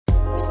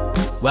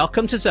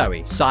Welcome to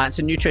Zoe, Science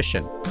and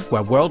Nutrition,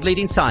 where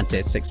world-leading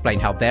scientists explain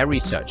how their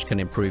research can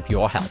improve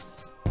your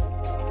health.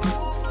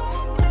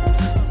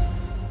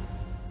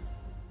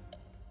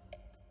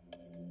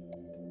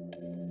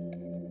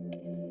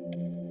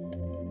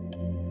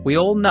 We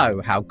all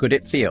know how good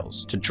it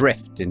feels to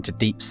drift into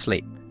deep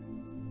sleep,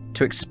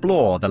 to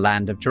explore the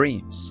land of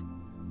dreams,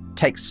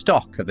 take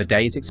stock of the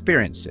day's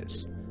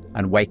experiences,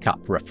 and wake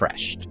up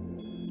refreshed.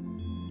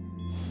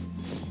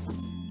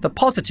 The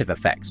positive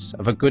effects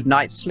of a good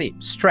night's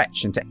sleep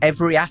stretch into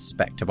every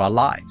aspect of our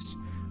lives.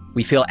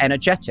 We feel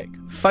energetic,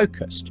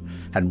 focused,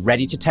 and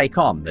ready to take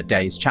on the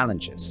day's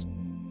challenges.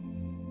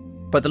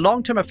 But the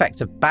long-term effects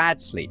of bad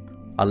sleep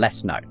are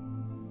less known.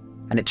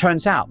 And it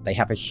turns out they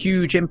have a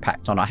huge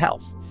impact on our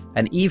health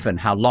and even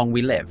how long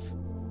we live.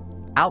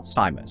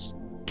 Alzheimer's,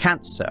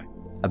 cancer,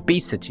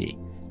 obesity,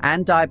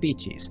 and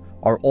diabetes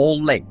are all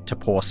linked to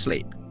poor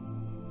sleep.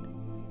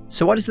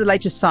 So what does the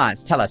latest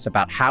science tell us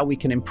about how we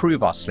can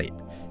improve our sleep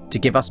to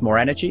give us more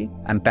energy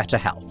and better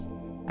health?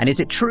 And is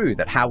it true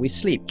that how we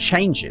sleep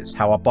changes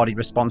how our body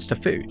responds to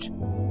food?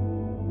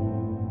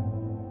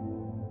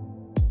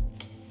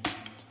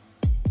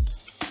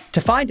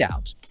 To find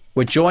out,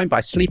 we're joined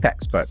by sleep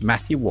expert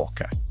Matthew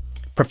Walker,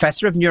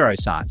 professor of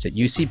neuroscience at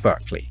UC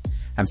Berkeley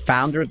and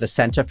founder of the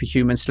Center for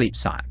Human Sleep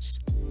Science.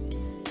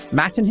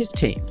 Matt and his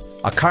team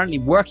are currently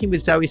working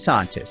with Zoe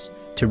scientists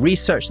to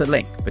research the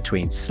link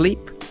between sleep,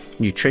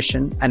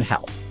 nutrition, and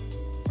health.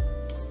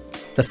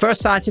 The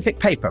first scientific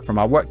paper from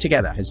our work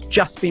together has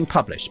just been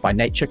published by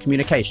Nature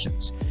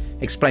Communications,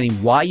 explaining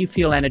why you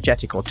feel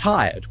energetic or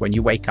tired when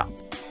you wake up.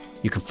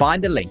 You can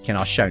find the link in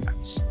our show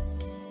notes.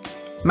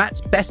 Matt's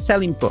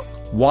best-selling book,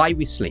 Why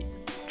We Sleep,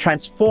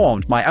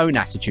 transformed my own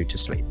attitude to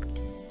sleep.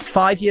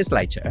 5 years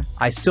later,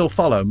 I still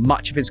follow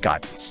much of his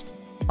guidance.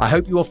 I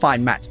hope you will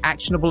find Matt's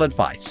actionable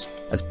advice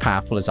as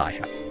powerful as I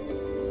have.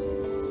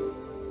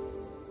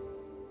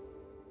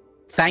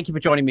 Thank you for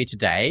joining me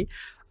today.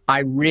 I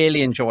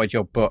really enjoyed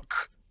your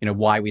book,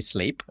 Why We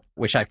Sleep,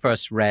 which I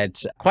first read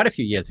quite a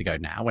few years ago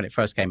now when it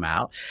first came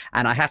out.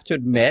 And I have to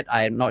admit,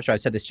 I'm not sure I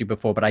said this to you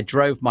before, but I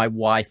drove my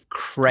wife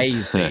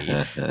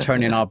crazy,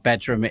 turning our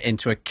bedroom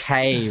into a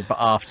cave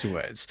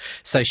afterwards.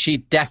 So she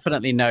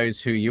definitely knows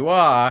who you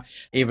are,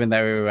 even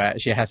though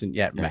she hasn't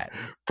yet met.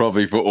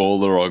 Probably for all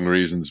the wrong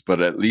reasons,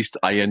 but at least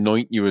I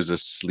anoint you as a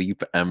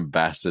sleep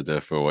ambassador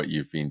for what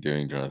you've been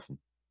doing, Jonathan.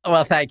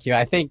 Well, thank you.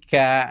 I think,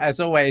 as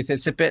always,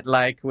 it's a bit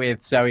like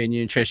with Zoe and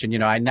nutrition.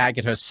 I nag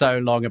at her so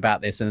long about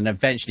this and then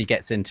eventually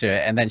gets into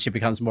it, and then she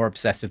becomes more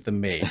obsessive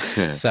than me.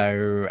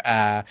 So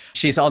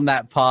she's on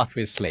that path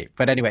with sleep.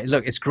 But anyway,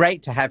 look, it's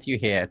great to have you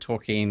here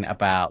talking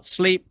about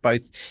sleep,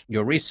 both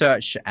your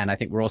research, and I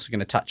think we're also going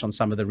to touch on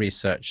some of the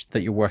research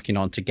that you're working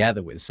on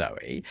together with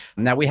Zoe.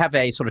 Now, we have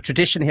a sort of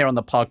tradition here on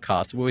the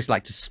podcast. We always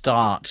like to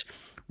start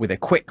with a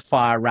quick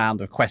fire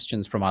round of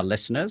questions from our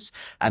listeners.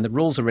 And the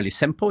rules are really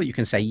simple. You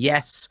can say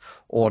yes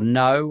or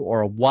no,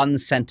 or a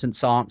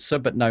one-sentence answer,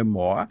 but no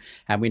more.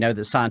 And we know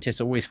that scientists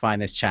always find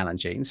this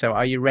challenging. So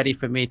are you ready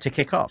for me to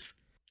kick off?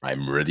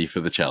 I'm ready for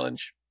the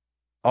challenge.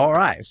 All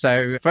right.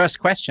 So first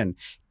question,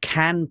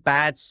 can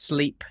bad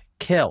sleep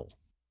kill?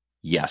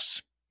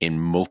 Yes, in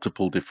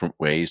multiple different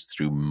ways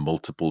through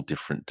multiple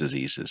different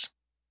diseases.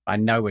 I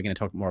know we're going to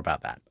talk more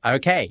about that.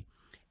 Okay.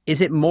 Is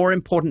it more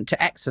important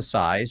to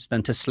exercise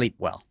than to sleep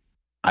well?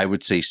 I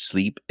would say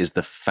sleep is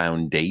the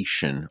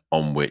foundation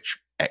on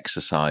which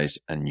exercise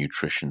and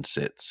nutrition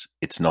sits.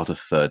 It's not a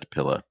third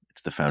pillar.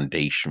 It's the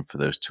foundation for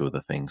those two other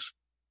things.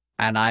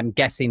 And I'm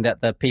guessing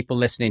that the people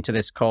listening to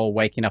this call,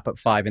 waking up at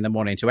 5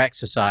 a.m. to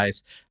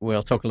exercise,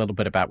 we'll talk a little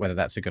bit about whether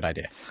that's a good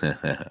idea.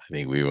 I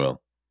think we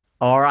will.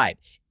 All right.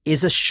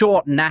 Is a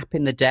short nap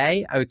in the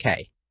day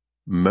okay?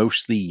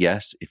 Mostly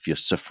yes. If you're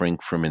suffering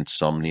from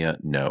insomnia,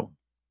 no.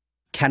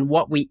 Can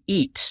what we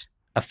eat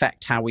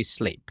affect how we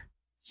sleep?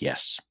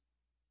 Yes.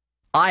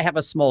 I have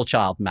a small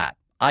child, Matt.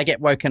 I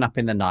get woken up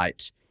in the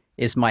night.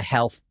 Is my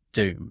health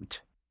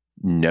doomed?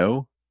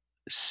 No.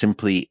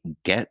 Simply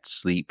get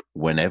sleep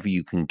whenever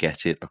you can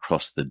get it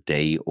across the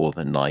day or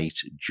the night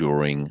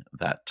during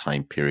that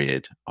time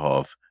period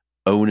of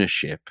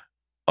ownership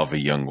of a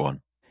young one.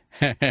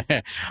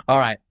 All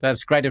right.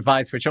 That's great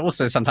advice, which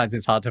also sometimes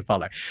is hard to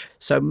follow.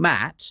 So,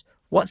 Matt,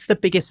 what's the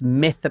biggest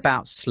myth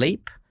about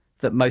sleep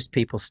that most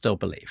people still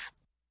believe?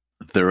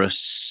 There are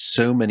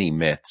so many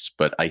myths,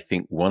 but I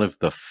think one of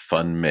the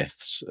fun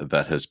myths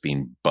that has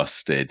been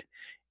busted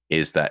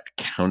is that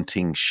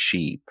counting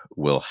sheep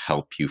will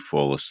help you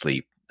fall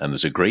asleep. And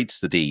there's a great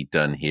study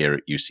done here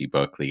at UC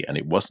Berkeley, and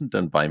it wasn't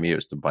done by me, it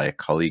was done by a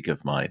colleague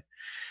of mine.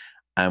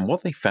 And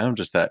what they found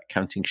is that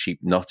counting sheep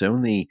not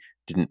only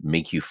didn't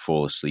make you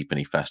fall asleep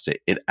any faster,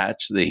 it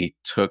actually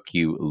took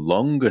you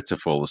longer to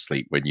fall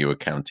asleep when you were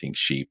counting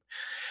sheep.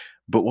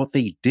 But what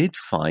they did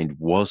find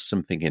was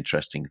something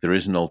interesting. There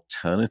is an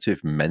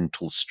alternative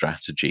mental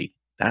strategy.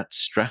 That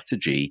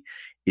strategy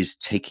is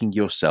taking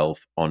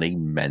yourself on a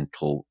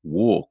mental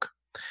walk.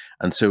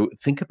 And so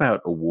think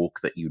about a walk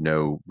that you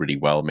know really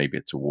well. Maybe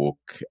it's a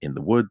walk in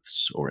the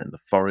woods or in the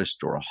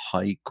forest or a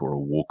hike or a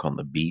walk on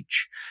the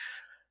beach.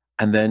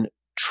 And then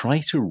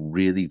try to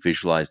really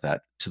visualize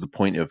that to the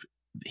point of,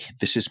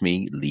 this is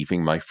me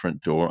leaving my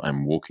front door.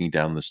 I'm walking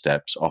down the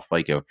steps, off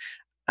I go.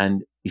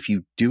 And if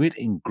you do it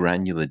in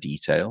granular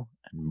detail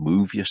and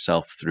move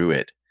yourself through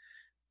it,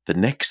 the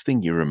next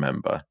thing you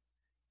remember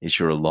is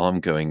your alarm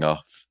going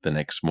off the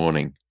next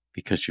morning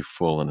because you've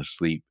fallen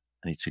asleep.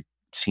 And it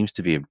seems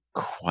to be a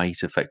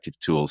quite effective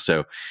tool.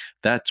 So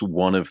that's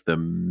one of the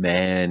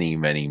many,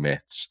 many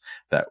myths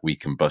that we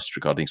can bust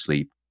regarding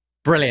sleep.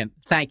 Brilliant.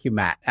 Thank you,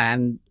 Matt.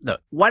 And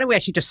look, why don't we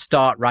actually just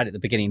start right at the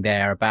beginning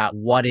there about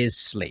what is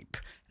sleep?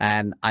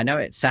 And I know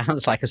it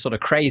sounds like a sort of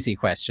crazy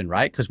question,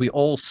 right? Because we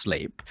all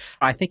sleep.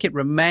 I think it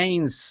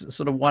remains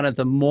sort of one of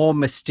the more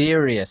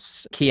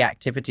mysterious key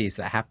activities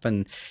that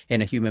happen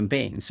in a human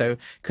being. So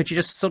could you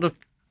just sort of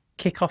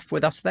kick off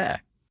with us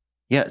there?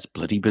 Yeah, it's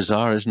bloody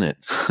bizarre, isn't it?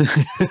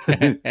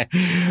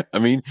 I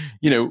mean,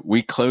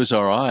 we close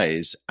our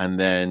eyes and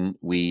then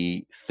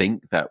we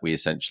think that we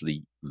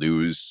essentially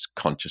lose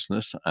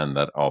consciousness and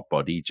that our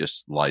body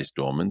just lies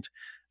dormant.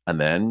 And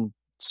then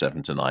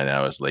 7 to 9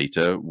 hours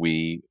later,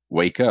 we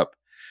wake up.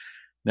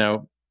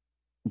 Now,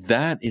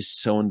 that is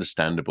so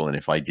understandable. And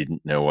if I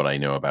didn't know what I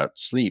know about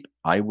sleep,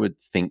 I would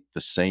think the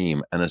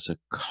same. And as a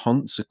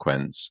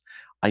consequence,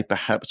 I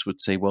perhaps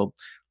would say, well,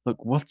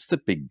 look, what's the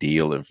big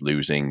deal of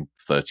losing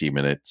 30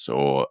 minutes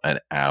or an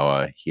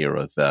hour here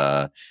or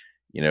there,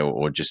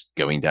 or just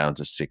going down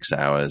to 6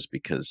 hours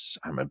because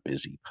I'm a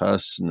busy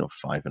person, or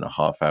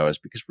 5.5 hours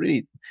because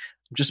really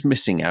I'm just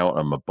missing out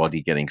on my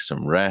body getting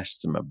some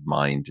rest and my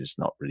mind is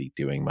not really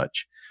doing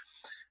much.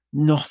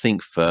 Nothing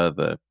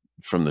further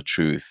from the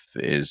truth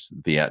is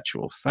the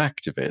actual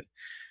fact of it.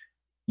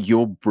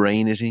 Your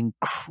brain is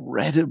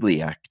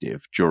incredibly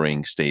active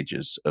during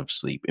stages of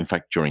sleep. In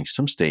fact, during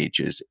some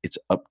stages, it's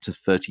up to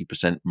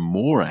 30%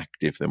 more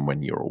active than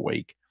when you're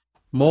awake.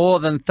 More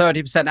than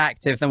 30%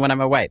 active than when I'm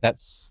awake.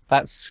 That's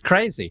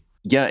crazy.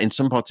 Yeah, in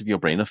some parts of your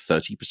brain are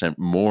 30%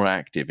 more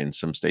active in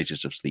some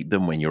stages of sleep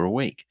than when you're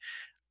awake.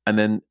 And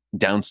then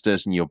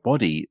downstairs in your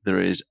body, there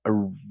is a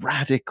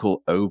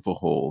radical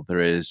overhaul.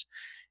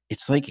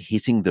 It's like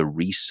hitting the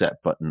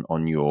reset button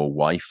on your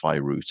Wi-Fi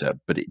router,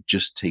 but it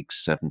just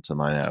takes 7 to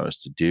 9 hours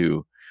to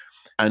do.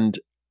 And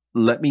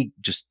let me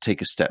just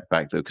take a step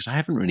back, though, because I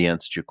haven't really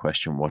answered your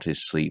question, what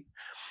is sleep?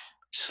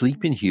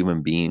 Sleep in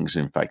human beings,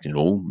 in fact, in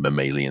all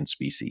mammalian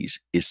species,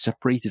 is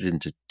separated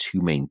into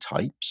two main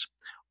types.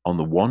 On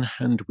the one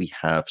hand, we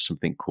have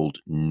something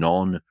called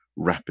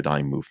non-rapid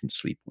eye movement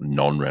sleep,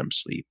 non-REM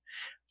sleep.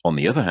 On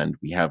the other hand,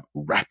 we have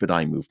rapid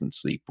eye movement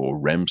sleep, or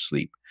REM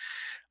sleep.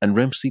 And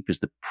REM sleep is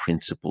the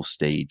principal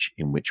stage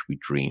in which we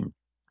dream.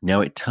 Now,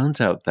 it turns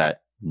out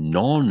that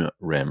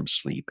non-REM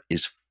sleep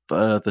is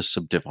further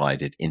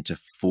subdivided into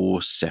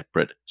 4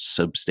 separate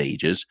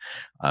substages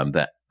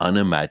that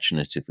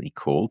unimaginatively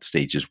called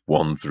stages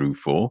 1 through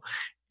 4,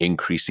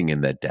 increasing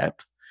in their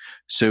depth.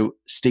 So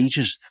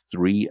stages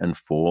 3 and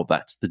 4,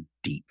 that's the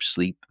deep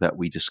sleep that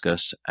we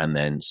discuss. And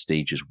then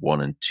stages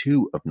 1 and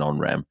 2 of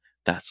non-REM,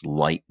 that's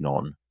light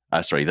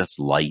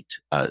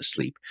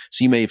sleep.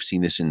 So you may have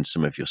seen this in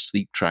some of your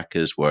sleep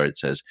trackers where it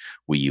says,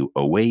 were you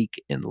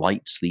awake, in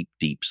light sleep,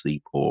 deep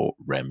sleep, or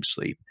REM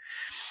sleep?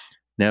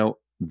 Now,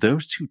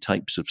 those two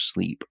types of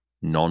sleep,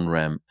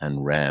 non-REM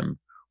and REM,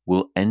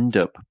 will end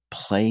up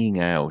playing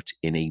out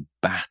in a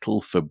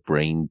battle for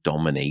brain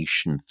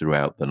domination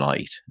throughout the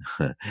night.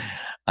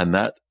 And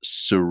that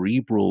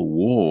cerebral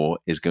war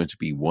is going to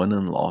be won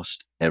and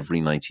lost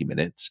every 90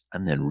 minutes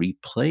and then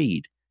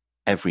replayed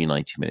every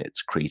 90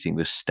 minutes, creating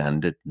the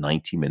standard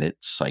 90-minute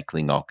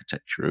cycling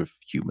architecture of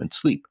human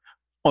sleep,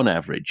 on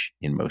average,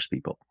 in most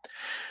people.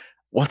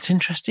 What's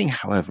interesting,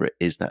 however,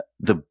 is that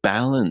the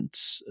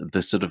balance,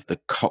 the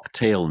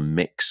cocktail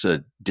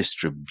mixer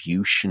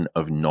distribution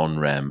of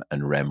non-REM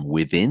and REM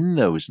within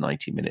those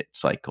 90-minute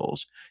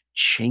cycles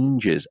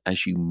changes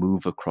as you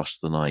move across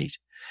the night.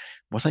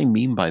 What I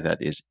mean by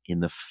that is,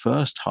 in the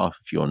first half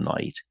of your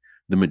night,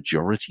 the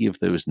majority of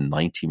those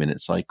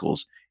 90-minute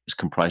cycles is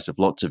comprised of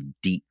lots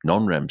of deep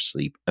non-REM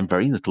sleep and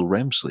very little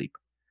REM sleep.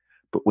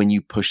 But when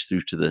you push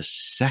through to the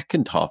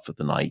second half of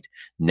the night,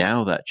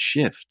 now that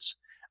shifts,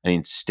 and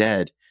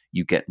instead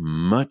you get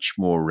much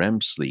more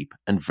REM sleep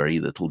and very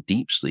little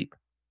deep sleep.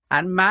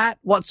 And Matt,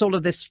 what's all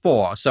of this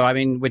for? So, I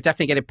mean, we're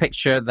definitely getting a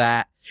picture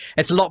that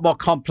it's a lot more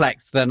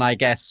complex than I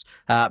guess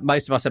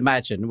most of us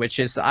imagine, which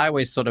is, I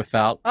always sort of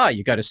felt,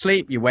 you go to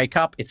sleep, you wake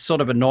up, it's sort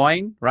of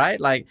annoying,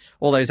 right? Like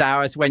all those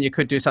hours when you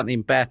could do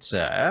something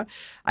better.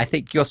 I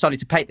think you're starting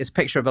to paint this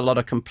picture of a lot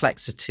of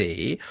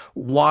complexity.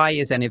 Why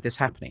is any of this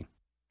happening?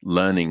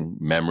 Learning,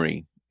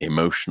 memory,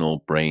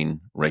 emotional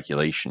brain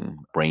regulation,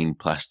 brain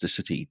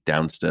plasticity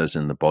downstairs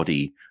in the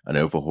body, an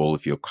overhaul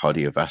of your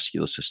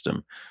cardiovascular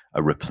system,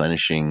 a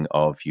replenishing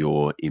of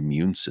your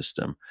immune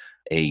system,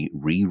 a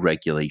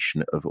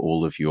re-regulation of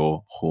all of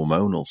your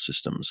hormonal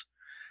systems.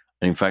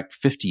 And in fact,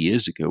 50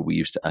 years ago, we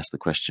used to ask the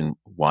question,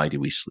 why do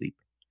we sleep?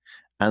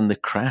 And the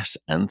crass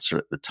answer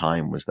at the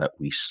time was that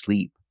we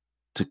sleep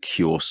to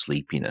cure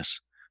sleepiness.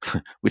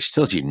 Which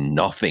tells you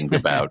nothing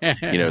about, the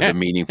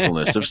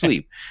meaningfulness of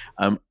sleep.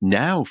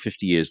 Now,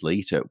 50 years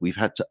later, we've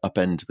had to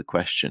upend the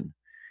question.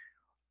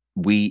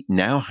 we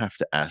now have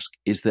to ask,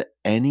 is there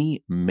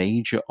any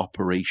major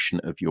operation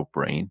of your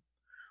brain,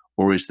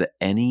 or is there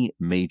any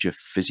major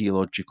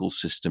physiological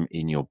system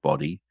in your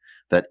body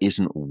that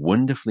isn't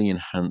wonderfully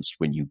enhanced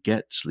when you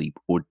get sleep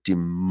or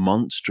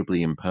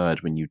demonstrably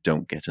impaired when you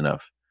don't get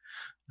enough?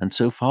 And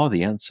so far,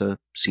 the answer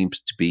seems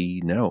to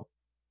be no.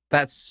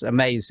 That's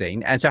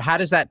amazing. And so how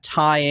does that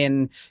tie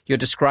in? You're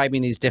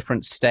describing these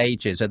different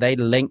stages. Are they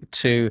linked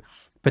to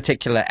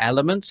particular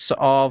elements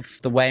of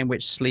the way in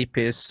which sleep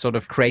is sort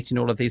of creating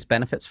all of these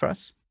benefits for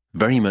us?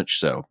 Very much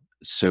so.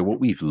 So, what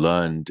we've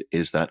learned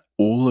is that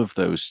all of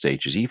those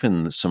stages,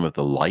 even some of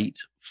the light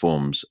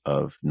forms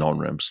of non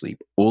REM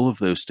sleep, all of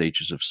those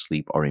stages of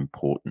sleep are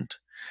important.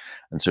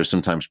 And so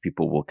sometimes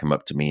people will come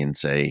up to me and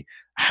say,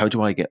 how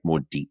do I get more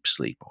deep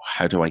sleep? Or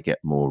how do I get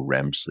more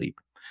REM sleep?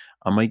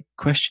 And my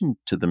question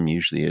to them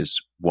usually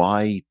is,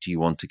 why do you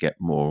want to get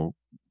more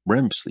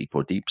REM sleep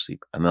or deep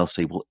sleep? And they'll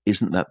say, well,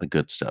 isn't that the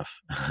good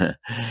stuff?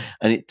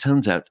 And it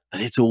turns out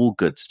that it's all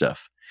good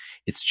stuff.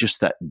 It's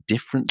just that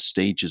different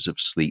stages of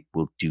sleep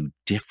will do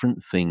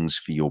different things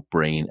for your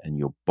brain and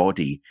your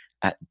body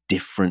at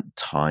different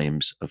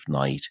times of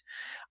night.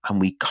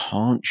 And we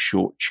can't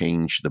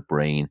shortchange the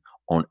brain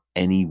on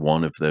any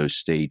one of those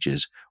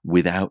stages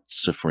without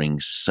suffering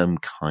some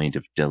kind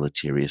of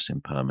deleterious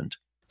impairment.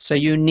 So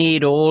you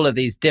need all of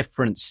these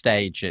different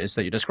stages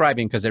that you're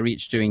describing because they're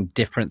each doing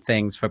different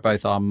things for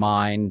both our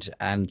mind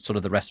and sort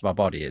of the rest of our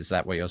body. Is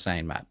that what you're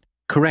saying, Matt?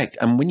 Correct.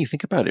 And when you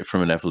think about it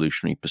from an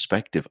evolutionary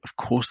perspective, of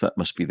course that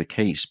must be the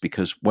case,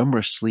 because when we're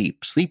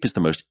asleep, sleep is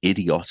the most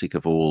idiotic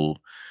of all,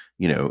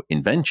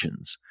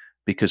 inventions.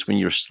 Because when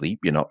you're asleep,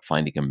 you're not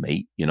finding a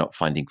mate, you're not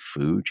finding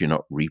food, you're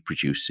not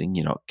reproducing,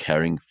 you're not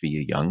caring for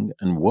your young,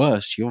 and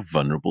worse, you're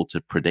vulnerable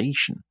to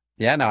predation.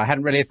 Yeah, no, I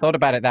hadn't really thought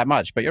about it that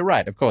much, but you're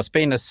right. Of course,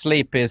 being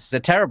asleep is a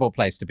terrible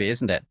place to be,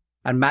 isn't it?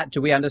 And Matt,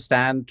 do we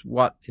understand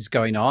what is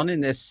going on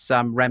in this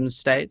REM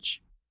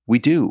stage? We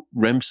do.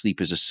 REM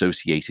sleep is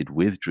associated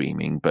with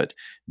dreaming, but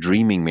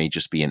dreaming may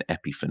just be an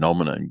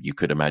epiphenomenon. You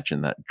could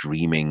imagine that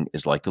dreaming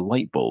is like a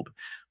light bulb.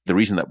 The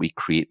reason that we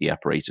create the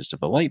apparatus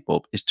of a light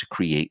bulb is to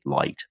create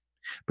light.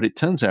 But it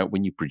turns out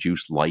when you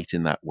produce light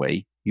in that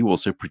way, you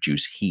also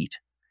produce heat.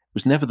 It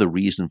was never the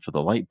reason for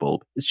the light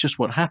bulb. It's just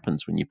what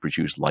happens when you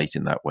produce light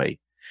in that way.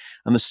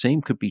 And the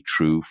same could be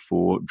true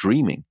for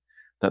dreaming,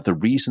 that the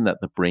reason that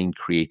the brain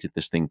created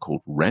this thing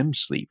called REM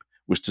sleep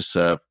was to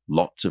serve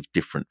lots of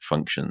different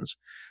functions.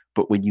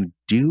 But when you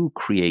do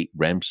create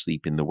REM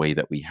sleep in the way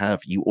that we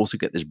have, you also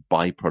get this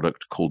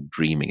byproduct called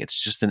dreaming.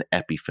 It's just an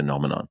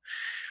epiphenomenon.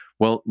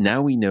 Well,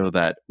 now we know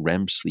that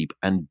REM sleep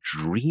and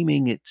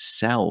dreaming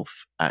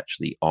itself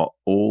actually are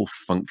all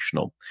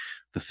functional.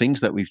 The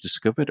things that we've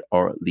discovered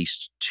are at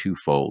least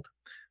twofold.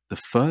 The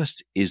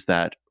first is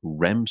that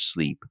REM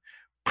sleep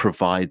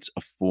provides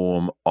a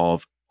form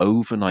of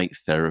overnight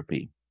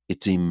therapy.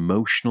 It's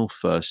emotional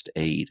first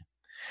aid.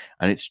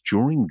 And it's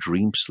during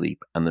dream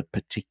sleep and the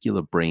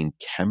particular brain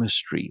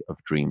chemistry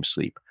of dream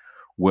sleep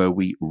where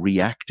we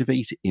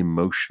reactivate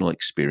emotional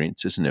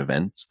experiences and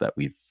events that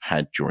we've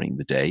had during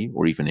the day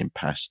or even in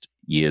past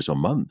years or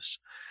months.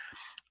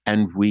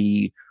 And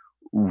we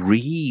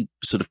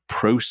sort of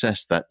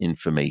process that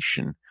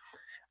information.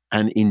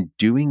 And in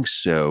doing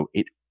so,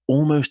 it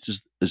almost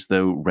as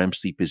though REM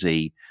sleep is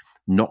a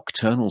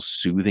nocturnal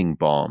soothing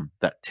balm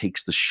that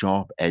takes the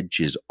sharp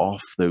edges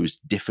off those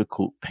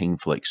difficult,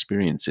 painful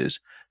experiences.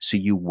 So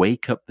you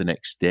wake up the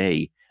next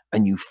day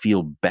and you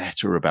feel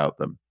better about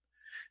them.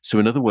 So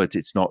in other words,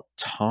 it's not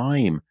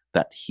time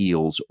that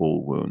heals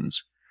all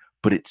wounds,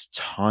 but it's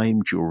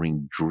time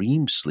during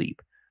dream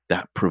sleep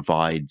that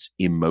provides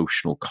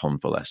emotional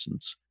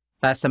convalescence.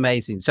 That's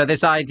amazing. So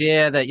this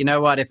idea that, you know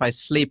what, if I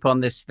sleep on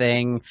this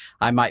thing,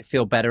 I might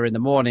feel better in the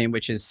morning,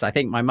 which is, I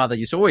think my mother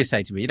used to always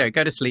say to me,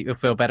 go to sleep, you'll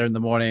feel better in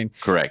the morning.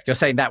 Correct. You're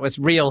saying that was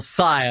real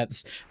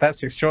science.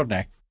 That's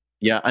extraordinary.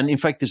 Yeah. And in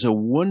fact, there's a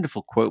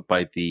wonderful quote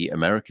by the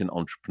American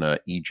entrepreneur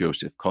E.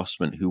 Joseph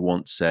Kosman, who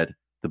once said,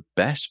 "The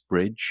best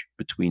bridge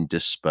between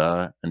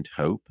despair and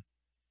hope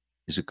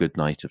is a good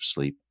night of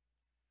sleep."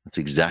 That's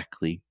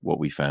exactly what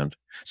we found.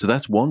 So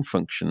that's one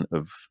function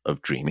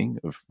of dreaming,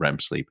 of REM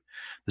sleep.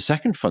 The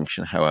second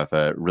function,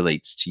 however,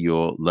 relates to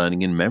your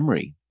learning and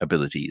memory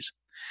abilities.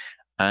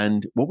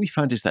 And what we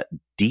found is that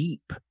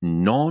deep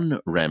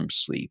non-REM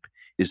sleep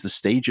is the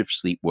stage of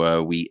sleep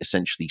where we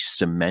essentially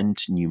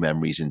cement new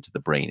memories into the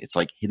brain. It's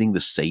like hitting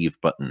the save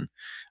button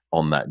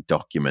on that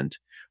document.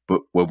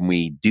 But when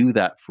we do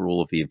that for all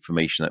of the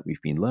information that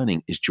we've been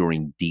learning is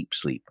during deep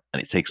sleep.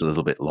 And it takes a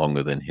little bit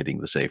longer than hitting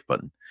the save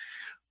button.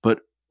 But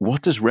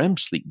what does REM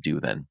sleep do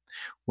then?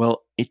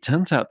 Well, it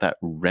turns out that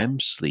REM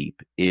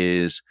sleep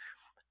is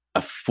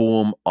a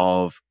form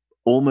of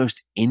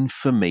almost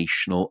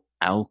informational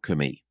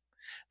alchemy.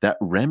 That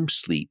REM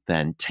sleep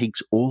then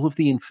takes all of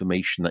the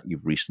information that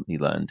you've recently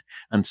learned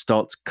and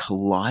starts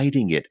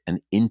colliding it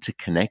and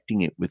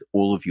interconnecting it with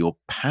all of your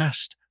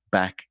past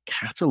back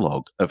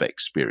catalog of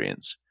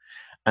experience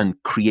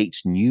and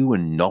creates new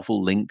and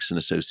novel links and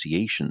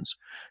associations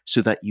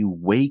so that you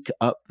wake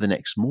up the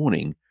next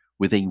morning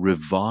with a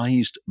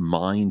revised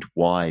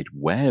mind-wide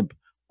web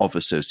of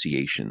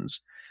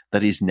associations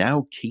that is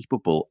now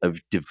capable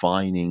of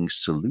divining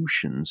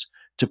solutions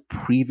to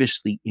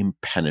previously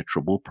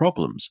impenetrable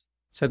problems.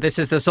 So this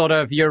is the sort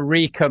of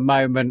eureka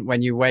moment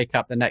when you wake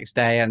up the next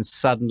day and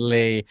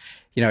suddenly,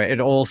 it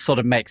all sort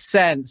of makes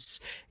sense,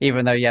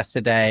 even though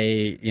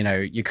yesterday,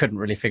 you couldn't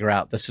really figure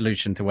out the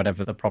solution to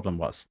whatever the problem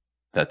was.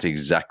 That's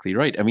exactly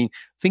right. I mean,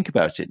 think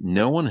about it.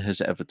 No one has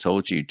ever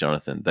told you,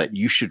 Jonathan, that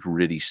you should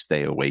really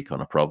stay awake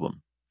on a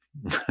problem.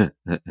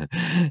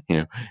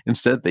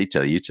 Instead, they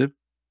tell you to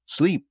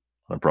sleep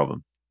on a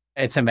problem.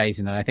 It's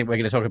amazing. And I think we're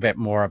going to talk a bit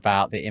more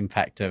about the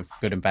impact of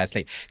good and bad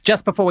sleep.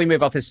 Just before we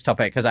move off this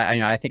topic, because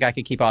I think I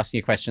could keep asking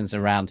you questions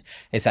around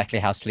exactly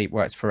how sleep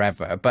works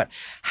forever. But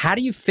how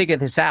do you figure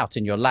this out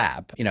in your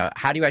lab?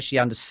 How do you actually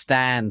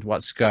understand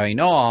what's going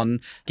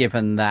on,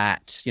 given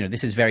that,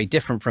 this is very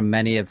different from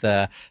many of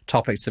the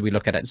topics that we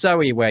look at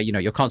Zoe, where,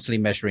 you're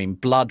constantly measuring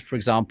blood, for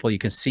example, you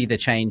can see the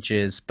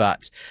changes.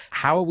 But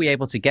how are we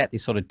able to get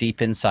these sort of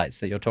deep insights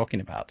that you're talking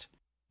about?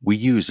 We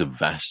use a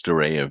vast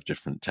array of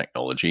different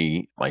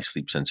technology, my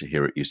sleep center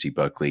here at UC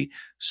Berkeley.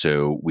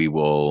 So we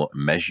will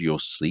measure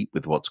your sleep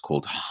with what's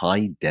called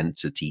high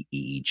density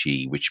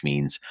EEG, which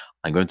means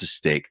I'm going to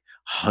stick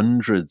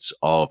hundreds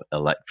of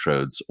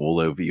electrodes all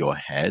over your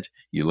head.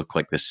 You look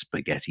like this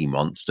spaghetti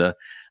monster.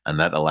 And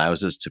that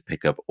allows us to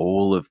pick up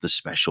all of the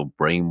special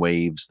brain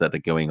waves that are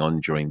going on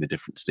during the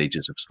different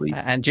stages of sleep.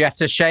 And do you have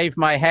to shave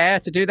my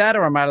hair to do that,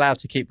 or am I allowed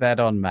to keep that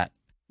on, Matt?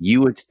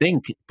 You would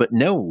think, but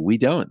no, we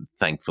don't,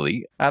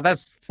 thankfully.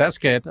 That's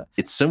good.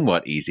 It's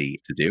somewhat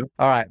easy to do.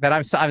 All right, then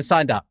I'm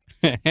signed up.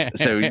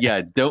 So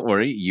yeah, don't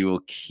worry. You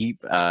will keep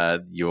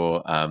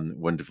your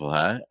wonderful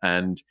hair.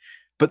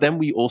 But then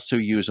we also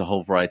use a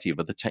whole variety of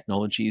other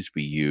technologies.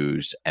 We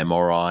use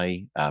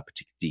MRI,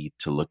 particularly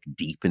to look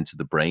deep into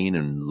the brain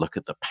and look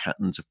at the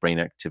patterns of brain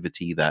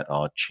activity that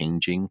are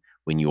changing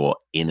when you're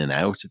in and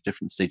out of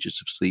different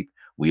stages of sleep.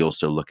 We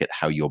also look at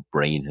how your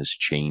brain has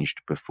changed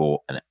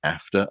before and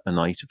after a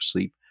night of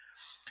sleep.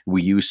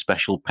 We use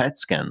special PET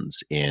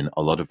scans in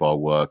a lot of our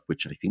work,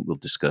 which I think we'll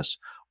discuss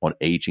on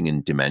aging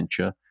and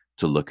dementia,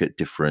 to look at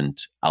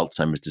different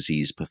Alzheimer's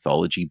disease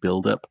pathology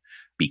buildup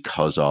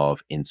because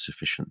of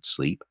insufficient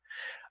sleep.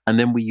 And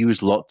then we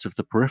use lots of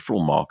the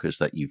peripheral markers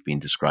that you've been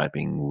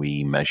describing.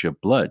 We measure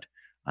blood.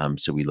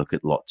 So we look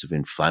at lots of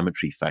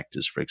inflammatory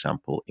factors, for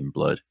example, in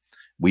blood.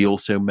 We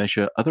also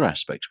measure other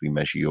aspects. We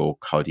measure your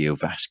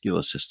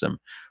cardiovascular system.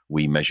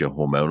 We measure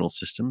hormonal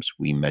systems.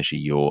 We measure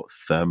your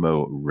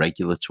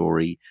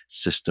thermoregulatory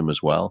system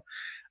as well.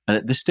 And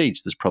at this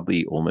stage, there's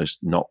probably almost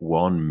not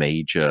one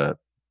major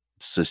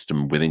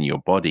system within your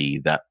body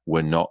that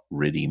we're not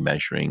really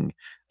measuring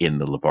in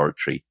the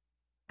laboratory.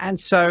 And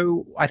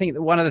so I think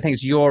that one of the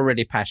things you're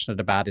really passionate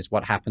about is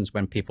what happens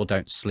when people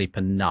don't sleep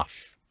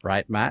enough,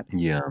 right, Matt?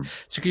 Yeah.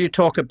 So could you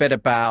talk a bit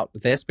about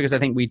this? Because I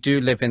think we do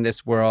live in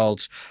this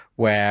world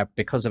where,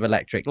 because of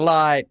electric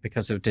light,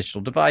 because of digital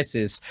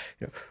devices,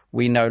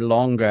 we no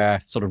longer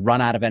sort of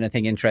run out of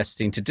anything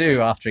interesting to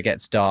do after it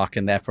gets dark,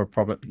 and therefore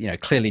probably,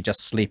 clearly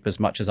just sleep as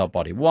much as our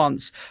body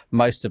wants.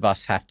 Most of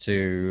us have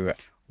to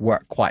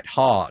work quite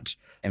hard,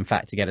 in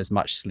fact, to get as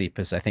much sleep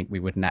as I think we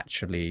would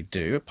naturally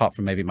do, apart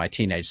from maybe my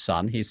teenage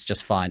son. He's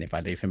just fine if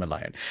I leave him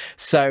alone.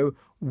 So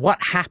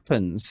what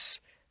happens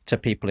to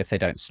people if they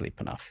don't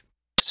sleep enough?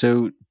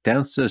 So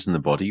downstairs in the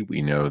body,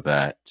 we know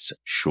that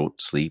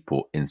short sleep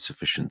or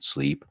insufficient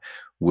sleep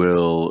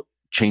will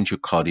change your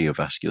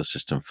cardiovascular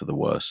system for the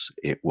worse.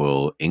 It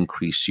will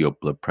increase your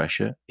blood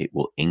pressure. It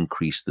will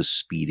increase the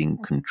speeding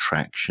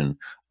contraction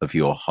of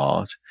your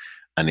heart.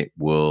 And it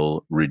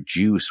will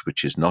reduce,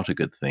 which is not a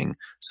good thing,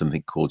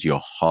 something called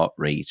your heart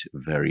rate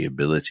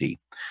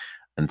variability.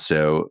 And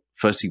so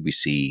firstly, we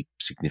see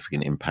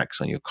significant impacts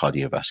on your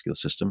cardiovascular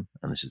system.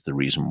 And this is the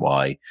reason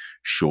why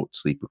short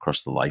sleep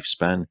across the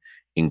lifespan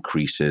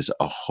increases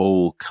a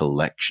whole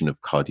collection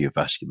of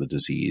cardiovascular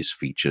disease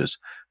features,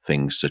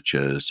 things such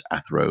as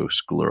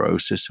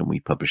atherosclerosis. And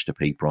we published a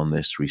paper on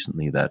this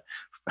recently, that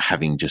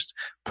having just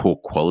poor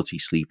quality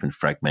sleep and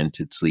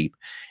fragmented sleep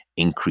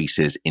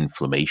increases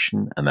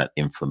inflammation, and that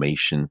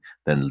inflammation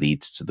then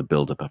leads to the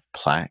buildup of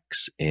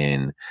plaques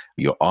in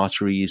your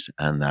arteries,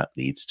 and that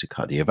leads to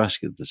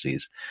cardiovascular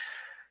disease.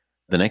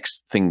 The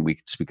next thing we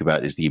could speak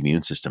about is the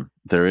immune system.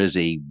 There is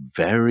a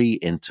very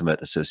intimate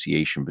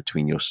association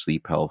between your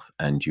sleep health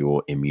and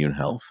your immune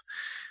health.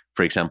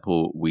 For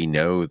example, we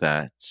know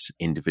that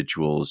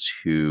individuals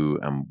who,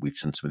 and we've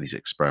done some of these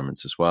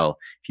experiments as well,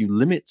 if you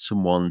limit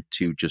someone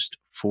to just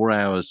 4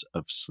 hours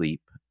of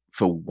sleep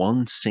for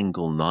one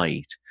single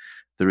night,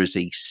 there is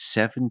a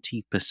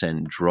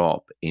 70%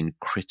 drop in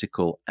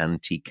critical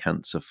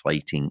anti-cancer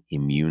fighting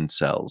immune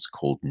cells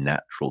called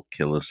natural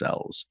killer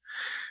cells.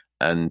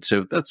 And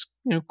so that's,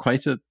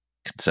 quite a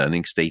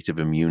concerning state of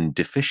immune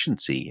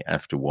deficiency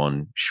after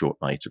one short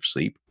night of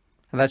sleep.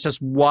 And that's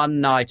just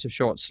one night of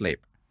short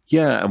sleep.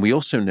 Yeah, and we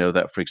also know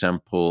that, for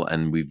example,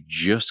 and we've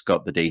just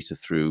got the data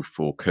through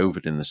for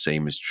COVID, and the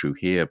same is true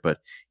here, but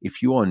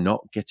if you are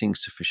not getting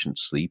sufficient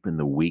sleep in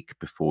the week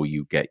before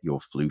you get your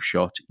flu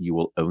shot, you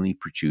will only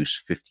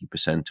produce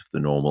 50% of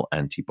the normal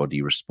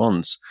antibody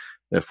response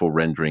therefore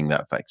rendering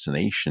that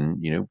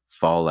vaccination,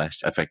 far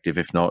less effective,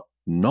 if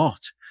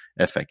not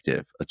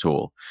effective at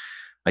all.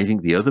 I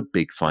think the other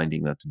big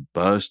finding that's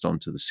burst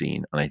onto the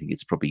scene, and I think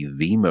it's probably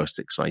the most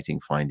exciting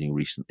finding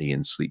recently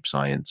in sleep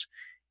science,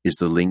 is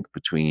the link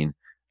between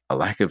a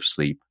lack of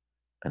sleep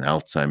and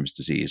Alzheimer's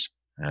disease.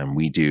 And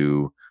we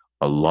do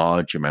a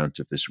large amount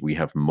of this. We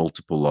have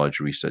multiple large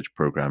research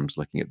programs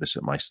looking at this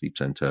at my sleep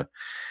center.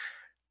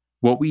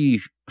 What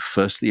we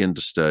firstly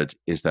understood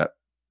is that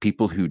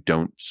people who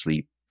don't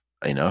sleep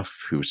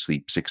enough, who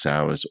sleep 6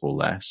 hours or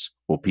less,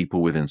 or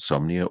people with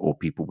insomnia, or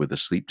people with a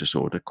sleep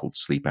disorder called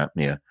sleep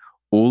apnea,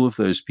 all of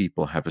those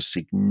people have a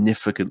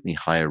significantly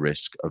higher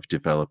risk of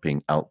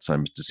developing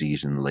Alzheimer's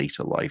disease in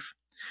later life.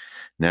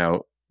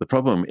 Now, the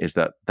problem is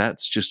that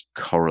that's just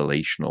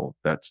correlational.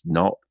 That's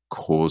not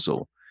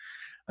causal.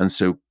 And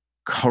so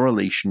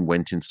correlation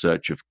went in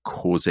search of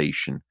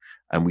causation.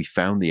 And we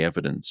found the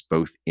evidence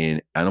both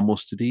in animal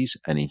studies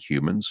and in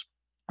humans.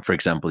 For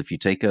example, if you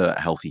take a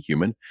healthy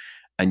human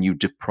and you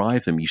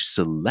deprive them, you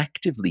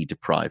selectively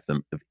deprive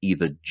them of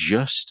either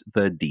just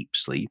their deep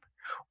sleep,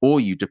 or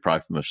you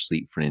deprive them of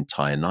sleep for an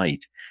entire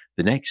night,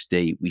 the next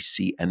day we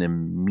see an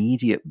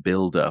immediate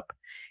buildup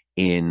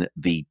in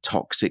the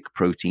toxic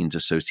proteins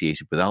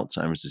associated with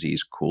Alzheimer's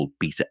disease called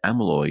beta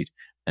amyloid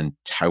and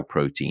tau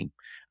protein.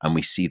 And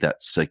we see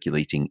that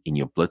circulating in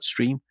your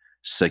bloodstream,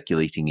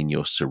 circulating in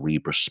your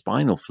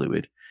cerebrospinal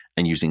fluid,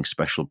 and using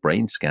special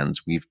brain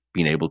scans, we've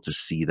been able to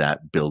see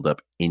that build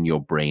up in your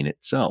brain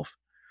itself.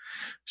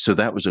 So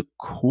that was a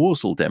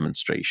causal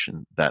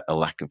demonstration that a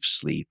lack of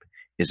sleep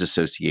is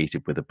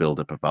associated with a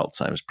buildup of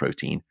Alzheimer's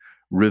protein.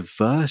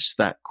 Reverse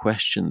that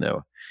question,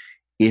 though.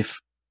 If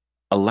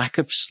a lack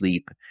of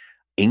sleep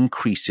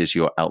increases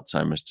your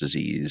Alzheimer's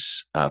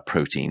disease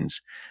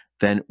proteins,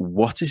 then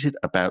what is it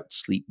about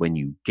sleep when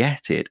you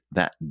get it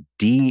that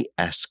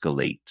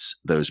de-escalates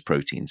those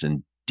proteins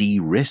and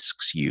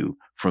de-risks you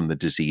from the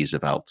disease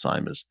of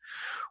Alzheimer's?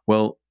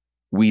 Well,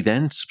 we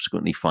then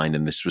subsequently find,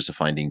 and this was a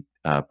finding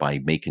by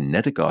Macon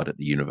Nedergaard at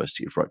the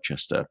University of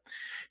Rochester,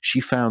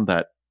 she found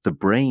that the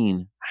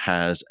brain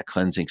has a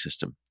cleansing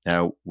system.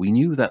 Now, we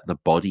knew that the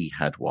body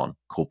had one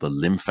called the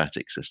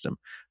lymphatic system,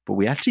 but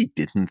we actually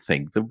didn't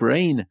think the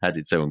brain had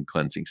its own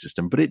cleansing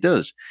system, but it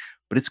does.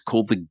 But it's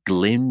called the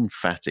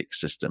glymphatic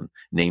system,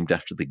 named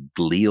after the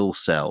glial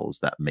cells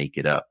that make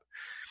it up.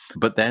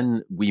 But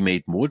then we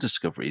made more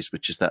discoveries,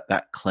 which is that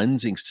that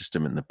cleansing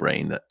system in the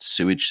brain, that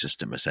sewage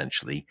system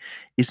essentially,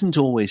 isn't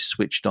always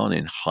switched on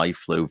in high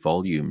flow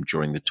volume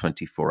during the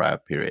 24-hour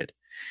period.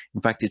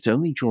 In fact, it's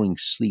only during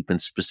sleep, and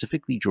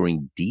specifically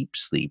during deep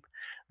sleep,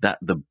 that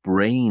the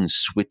brain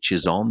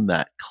switches on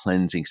that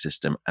cleansing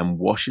system and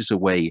washes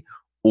away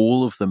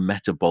all of the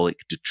metabolic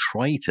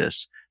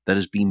detritus that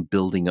has been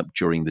building up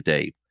during the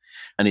day.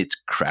 And it's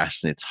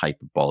crass and it's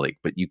hyperbolic,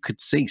 but you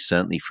could say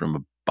certainly from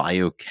a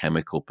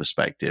biochemical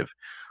perspective,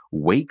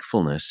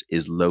 wakefulness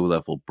is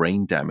low-level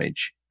brain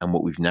damage. And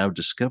what we've now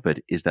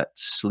discovered is that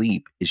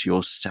sleep is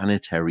your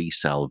sanitary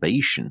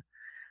salvation.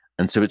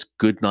 And so it's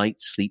good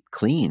night, sleep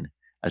clean,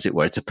 as it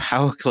were. It's a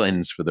power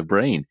cleanse for the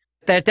brain.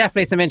 There are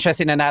definitely some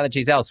interesting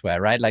analogies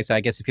elsewhere, right? Like, so I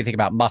guess if you think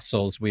about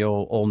muscles, we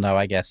all know,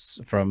 I guess,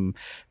 from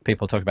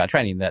people talking about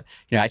training that,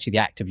 actually the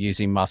act of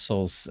using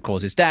muscles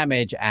causes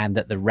damage and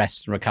that the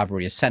rest and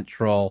recovery is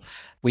central.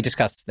 We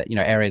discussed that,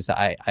 areas that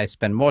I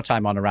spend more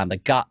time on around the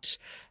gut,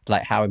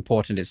 like how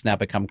important it's now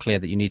become clear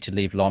that you need to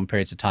leave long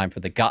periods of time for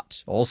the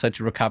gut also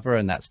to recover.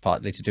 And that's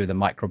partly to do with the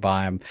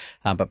microbiome,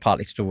 but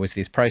partly to do with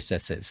these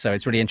processes. So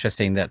it's really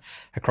interesting that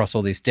across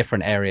all these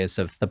different areas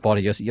of the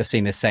body, you're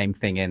seeing the same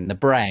thing in the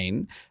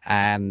brain.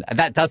 And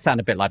that does sound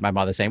a bit like my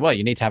mother saying, well,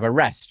 you need to have a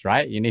rest,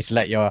 right? You need to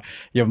let your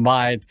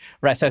mind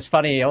rest. So it's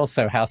funny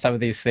also how some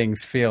of these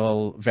things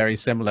feel very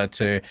similar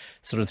to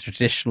sort of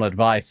traditional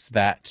advice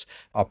that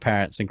our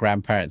parents and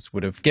grandparents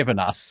would have given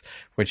us,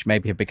 which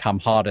maybe have become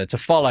harder to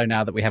follow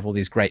now that we have all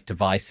these great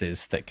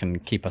devices that can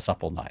keep us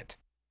up all night.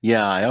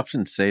 Yeah, I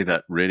often say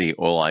that really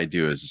all I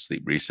do as a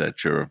sleep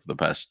researcher of the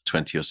past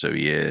 20 or so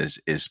years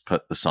is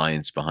put the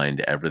science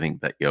behind everything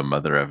that your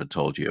mother ever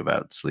told you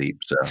about sleep.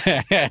 So,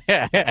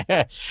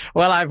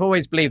 well, I've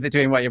always believed that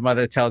doing what your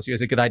mother tells you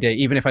is a good idea,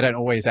 even if I don't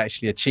always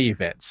actually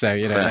achieve it. So,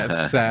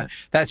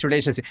 that's really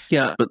interesting.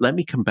 Yeah, but let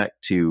me come back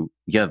to,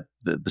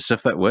 the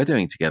stuff that we're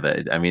doing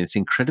together. I mean, it's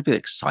incredibly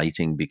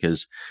exciting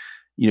because,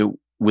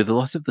 with a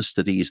lot of the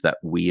studies that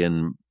we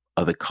and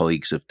other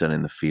colleagues have done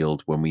in the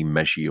field, when we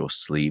measure your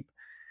sleep,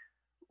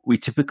 we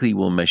typically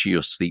will measure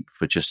your sleep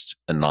for just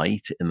a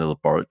night in the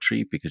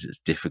laboratory because it's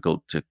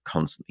difficult to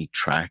constantly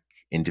track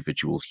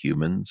individual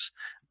humans,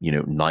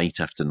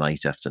 night after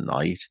night after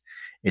night.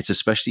 It's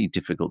especially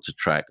difficult to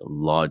track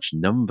large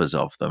numbers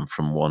of them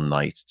from one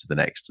night to the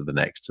next, to the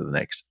next, to the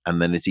next. And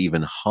then it's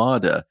even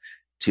harder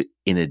to,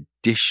 in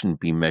addition,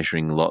 be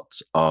measuring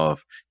lots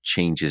of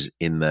changes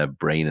in their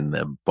brain and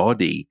their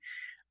body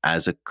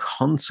as a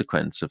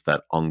consequence of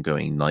that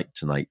ongoing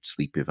night-to-night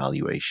sleep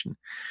evaluation,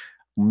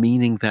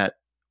 meaning that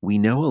we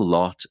know a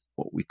lot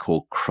what we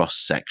call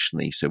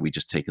cross-sectionally. So we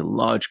just take a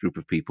large group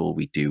of people,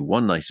 we do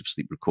one night of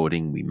sleep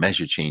recording, we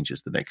measure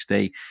changes the next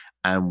day,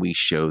 and we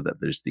show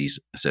that there's these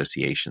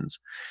associations.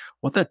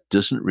 What that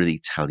doesn't really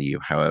tell you,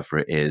 however,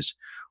 is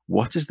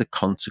what is the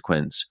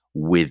consequence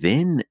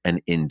within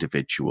an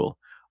individual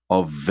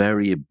of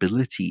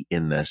variability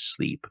in their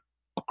sleep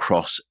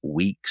across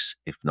weeks,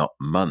 if not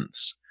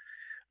months.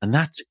 And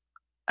that's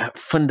a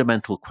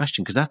fundamental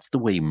question, because that's the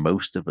way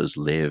most of us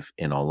live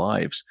in our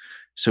lives.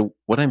 So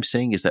what I'm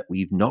saying is that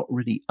we've not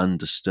really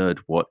understood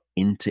what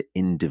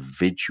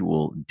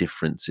inter-individual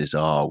differences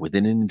are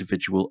within an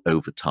individual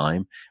over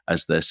time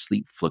as their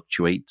sleep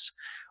fluctuates.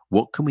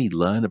 What can we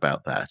learn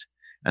about that?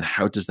 And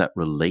how does that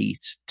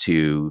relate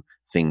to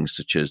things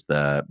such as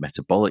their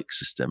metabolic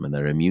system and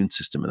their immune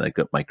system and their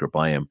gut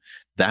microbiome?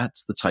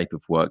 That's the type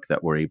of work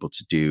that we're able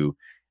to do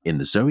in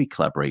the Zoe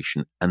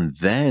collaboration. And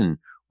then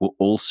we're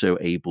also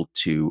able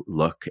to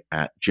look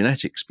at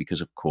genetics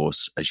because, of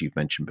course, as you've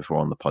mentioned before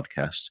on the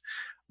podcast,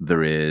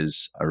 there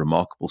is a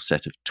remarkable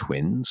set of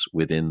twins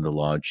within the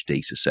large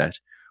data set,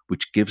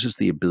 which gives us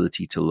the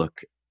ability to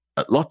look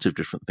at lots of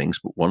different things,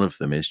 but one of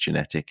them is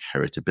genetic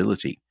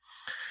heritability.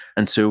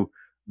 And so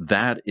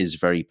that is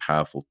very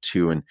powerful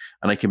too. And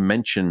I can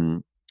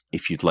mention,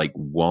 if you'd like,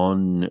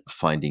 one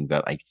finding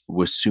that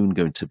we're soon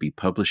going to be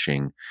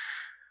publishing.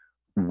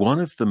 One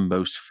of the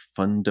most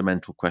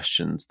fundamental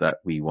questions that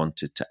we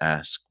wanted to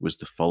ask was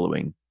the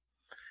following: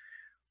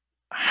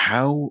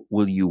 how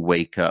will you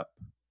wake up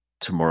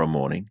tomorrow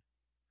morning?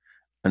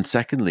 And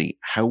secondly,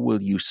 how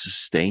will you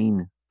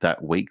sustain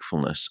that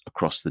wakefulness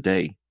across the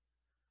day?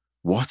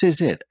 What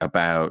is it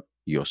about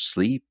your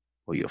sleep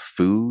or your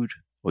food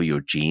or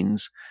your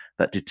genes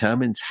that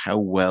determines how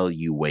well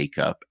you wake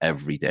up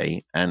every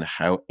day and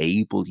how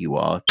able you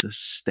are to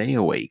stay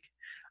awake?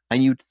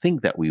 And you'd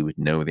think that we would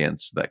know the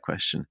answer to that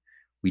question.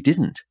 We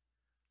didn't.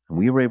 And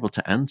we were able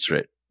to answer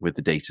it with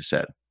the data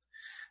set.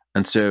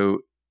 And so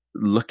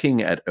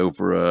looking at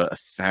over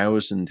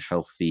 1,000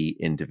 healthy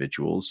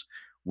individuals,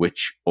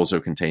 which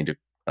also contained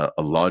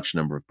a large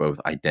number of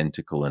both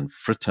identical and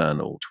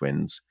fraternal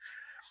twins.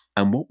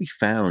 And what we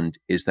found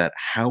is that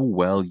how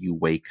well you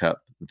wake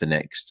up the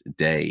next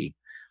day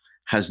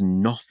has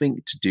nothing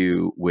to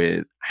do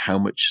with how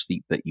much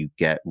sleep that you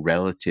get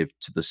relative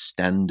to the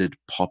standard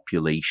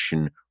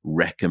population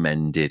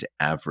recommended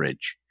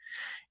average.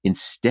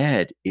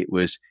 Instead, it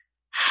was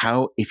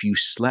how, if you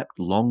slept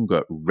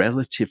longer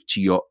relative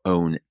to your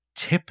own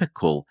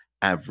typical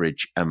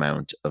average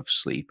amount of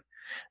sleep,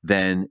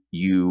 then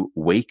you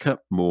wake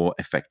up more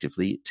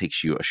effectively. It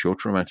takes you a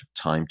shorter amount of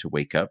time to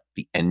wake up.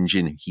 The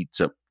engine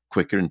heats up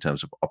quicker in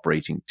terms of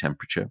operating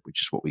temperature,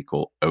 which is what we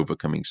call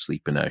overcoming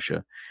sleep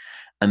inertia.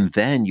 And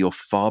then you're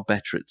far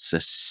better at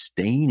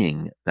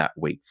sustaining that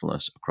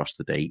wakefulness across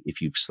the day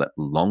if you've slept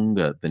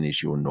longer than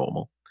is your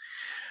normal.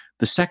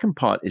 The second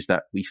part is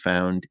that we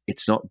found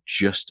it's not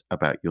just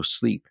about your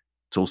sleep.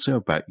 It's also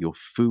about your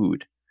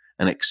food,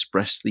 and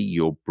expressly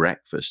your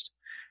breakfast.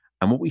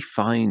 And what we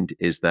find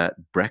is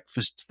that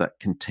breakfasts that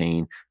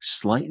contain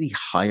slightly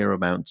higher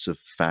amounts of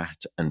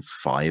fat and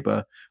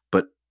fiber,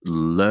 but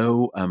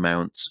low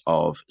amounts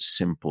of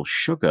simple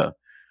sugar,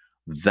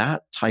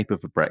 that type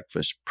of a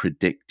breakfast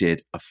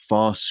predicted a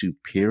far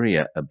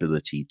superior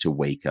ability to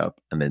wake up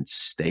and then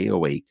stay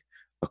awake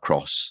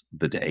across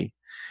the day.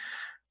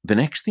 The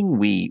next thing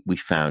we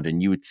found,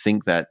 and you would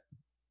think that,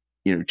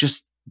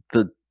 just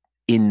the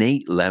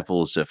innate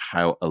levels of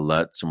how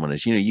alert someone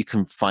is, you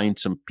can find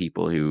some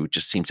people who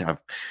just seem to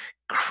have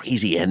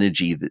crazy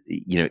energy, that,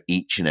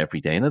 each and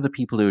every day, and other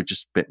people who are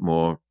just a bit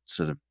more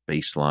sort of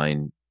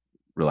baseline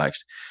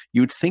relaxed.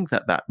 You would think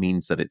that that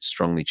means that it's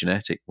strongly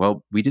genetic.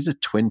 Well, we did a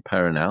twin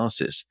pair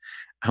analysis,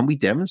 and we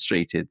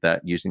demonstrated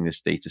that using this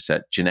data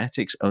set,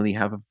 genetics only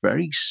have a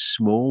very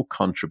small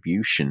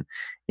contribution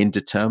in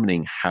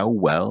determining how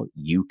well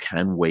you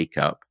can wake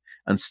up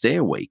and stay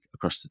awake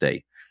across the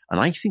day. And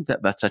I think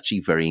that that's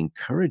actually very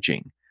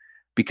encouraging,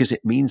 because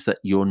it means that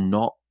you're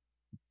not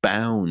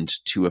bound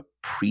to a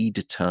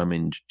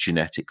predetermined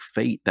genetic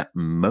fate, that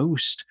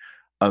most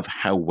of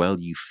how well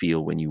you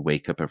feel when you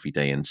wake up every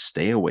day and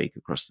stay awake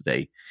across the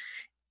day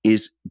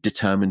is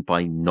determined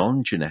by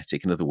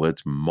non-genetic, in other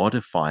words,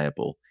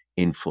 modifiable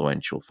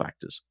influential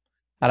factors.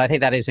 And I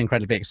think that is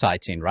incredibly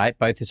exciting, right?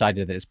 Both this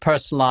idea that it's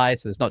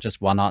personalized, there's not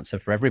just one answer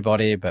for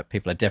everybody, but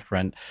people are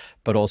different.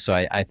 But also,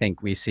 I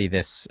think we see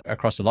this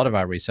across a lot of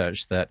our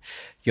research, that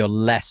you're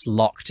less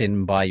locked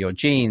in by your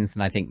genes.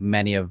 And I think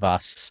many of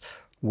us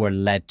were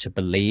led to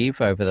believe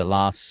over the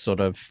last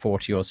sort of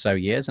 40 or so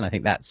years. And I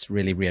think that's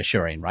really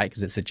reassuring, right?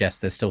 Because it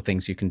suggests there's still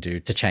things you can do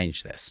to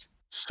change this.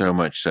 So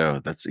much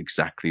so. That's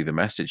exactly the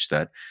message,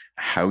 that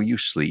how you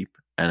sleep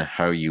and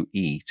how you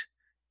eat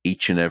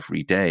each and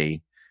every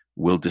day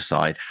will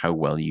decide how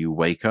well you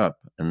wake up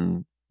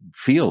and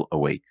feel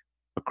awake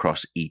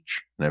across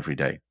each and every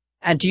day.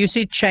 And do you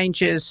see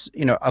changes,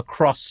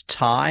 across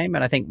time?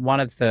 And I think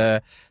one of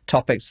the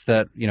topics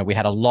that, we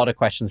had a lot of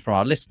questions from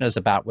our listeners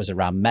about was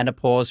around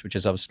menopause, which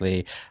is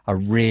obviously a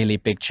really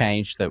big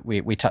change that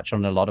we touch on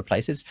in a lot of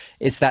places.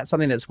 Is that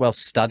something that's well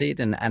studied,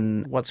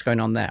 and what's going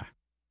on there?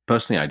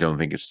 Personally, I don't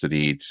think it's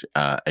studied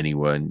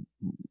anywhere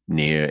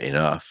near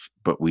enough,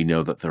 but we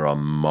know that there are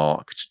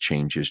marked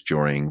changes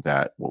during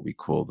that, what we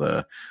call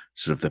the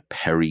sort of the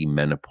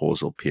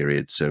perimenopausal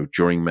period. So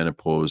during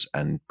menopause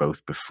and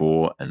both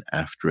before and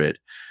after it,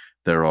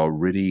 there are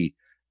really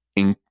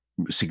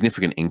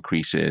significant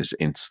increases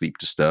in sleep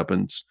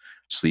disturbance.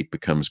 Sleep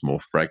becomes more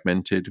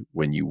fragmented.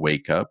 When you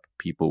wake up,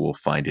 people will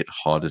find it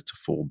harder to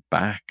fall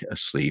back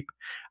asleep.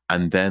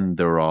 And then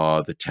there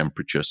are the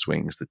temperature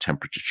swings, the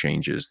temperature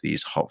changes,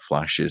 these hot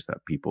flashes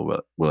that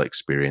people will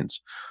experience.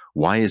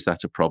 Why is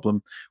that a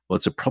problem? Well,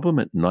 it's a problem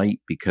at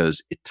night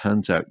because it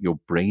turns out your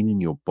brain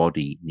and your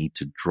body need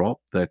to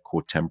drop their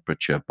core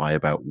temperature by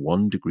about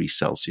 1 degree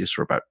Celsius,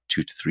 or about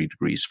 2 to 3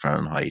 degrees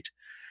Fahrenheit,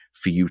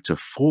 for you to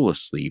fall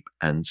asleep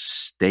and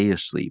stay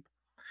asleep.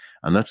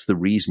 And that's the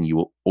reason you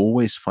will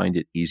always find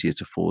it easier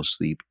to fall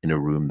asleep in a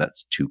room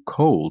that's too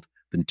cold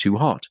than too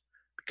hot,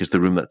 because the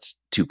room that's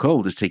too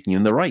cold is taking you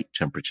in the right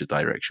temperature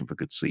direction for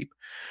good sleep.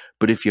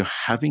 But if you're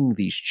having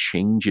these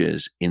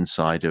changes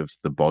inside of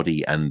the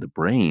body and the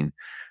brain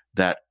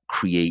that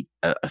create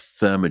a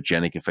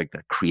thermogenic effect,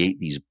 that create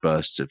these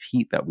bursts of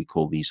heat that we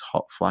call these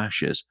hot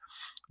flashes,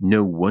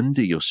 no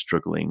wonder you're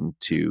struggling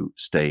to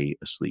stay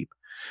asleep.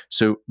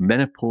 So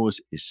menopause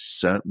is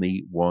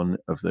certainly one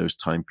of those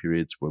time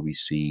periods where we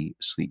see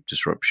sleep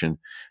disruption.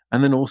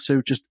 And then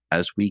also just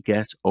as we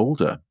get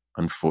older,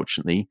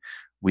 unfortunately,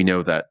 we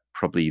know that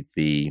probably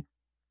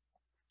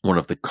one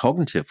of the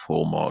cognitive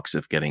hallmarks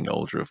of getting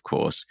older, of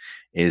course,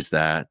 is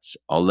that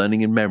our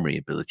learning and memory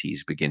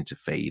abilities begin to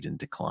fade and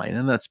decline.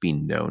 And that's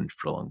been known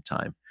for a long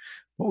time.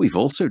 What we've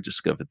also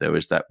discovered, though,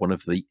 is that one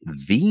of the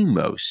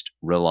most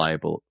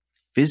reliable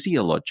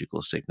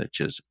physiological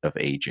signatures of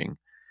aging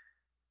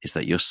is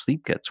that your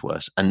sleep gets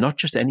worse. And not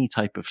just any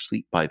type of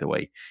sleep, by the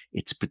way.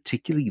 It's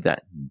particularly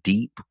that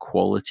deep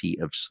quality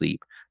of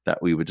sleep that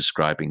we were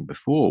describing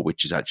before,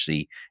 which is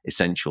actually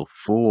essential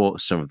for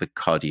some of the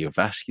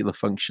cardiovascular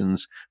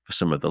functions, for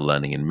some of the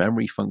learning and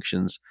memory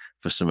functions,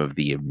 for some of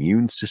the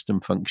immune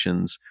system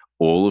functions,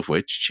 all of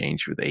which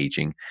change with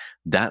aging.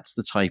 That's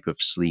the type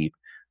of sleep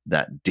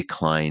that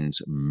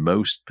declines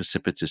most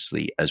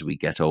precipitously as we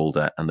get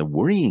older. And the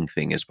worrying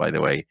thing is, by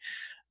the way,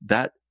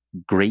 that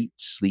great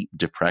sleep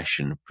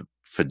depression,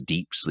 for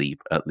deep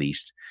sleep at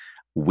least,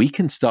 we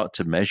can start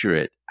to measure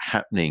it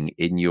happening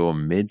in your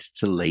mid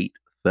to late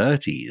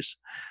 30s,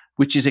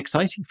 which is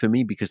exciting for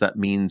me because that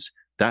means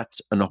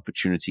that's an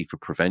opportunity for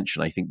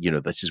prevention. I think,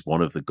 this is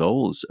one of the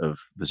goals of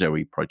the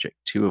Zoe Project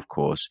too, of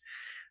course,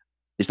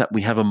 is that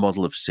we have a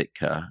model of sick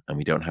care and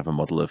we don't have a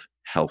model of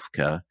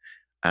healthcare.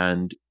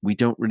 And we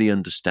don't really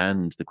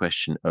understand the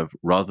question of,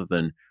 rather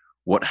than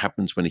what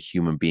happens when a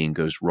human being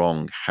goes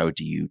wrong, how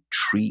do you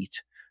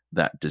treat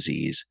that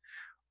disease?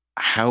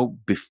 How,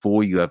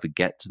 before you ever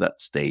get to that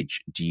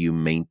stage, do you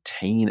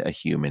maintain a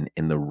human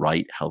in the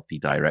right healthy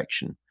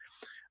direction?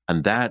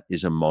 And that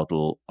is a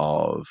model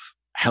of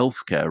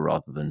healthcare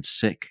rather than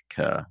sick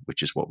care,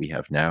 which is what we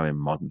have now in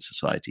modern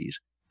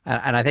societies.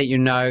 And I think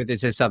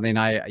this is something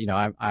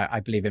I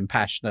believe in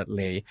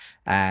passionately,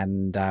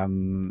 and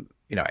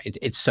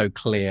it's so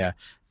clear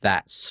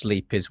that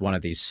sleep is one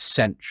of these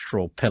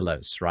central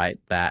pillars, right?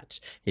 That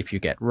if you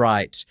get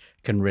right,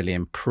 can really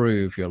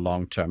improve your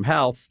long-term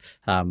health.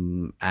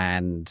 And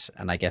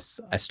I guess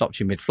I stopped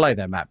you mid-flow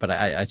there, Matt, but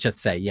I just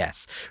say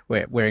yes,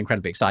 we're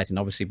incredibly excited. And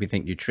obviously, we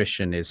think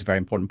nutrition is a very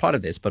important part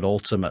of this, but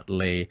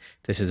ultimately,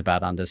 this is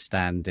about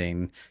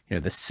understanding,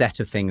 the set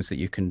of things that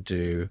you can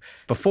do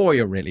before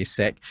you're really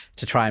sick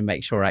to try and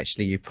make sure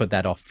actually you put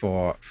that off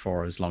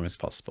for as long as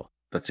possible.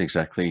 That's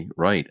exactly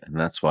right. And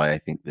that's why I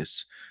think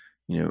this,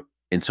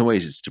 in some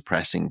ways, it's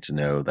depressing to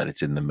know that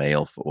it's in the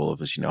mail for all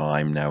of us.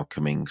 I'm now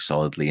coming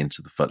solidly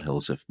into the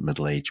foothills of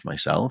middle age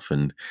myself,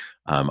 and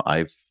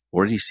I've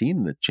already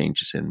seen the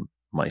changes in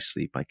my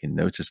sleep. I can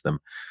notice them.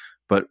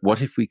 But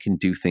what if we can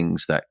do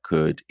things that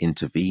could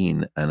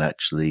intervene and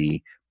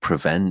actually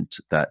prevent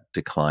that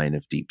decline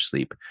of deep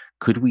sleep?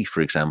 Could we, for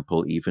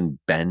example, even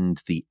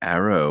bend the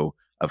arrow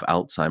of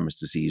Alzheimer's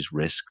disease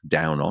risk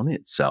down on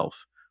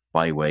itself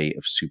by way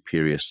of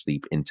superior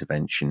sleep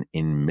intervention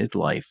in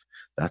midlife?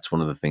 That's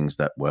one of the things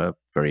that we're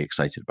very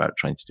excited about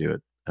trying to do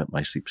at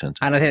my sleep center.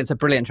 And I think it's a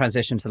brilliant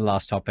transition to the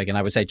last topic. And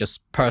I would say, just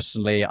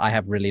personally, I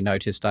have really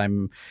noticed,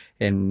 I'm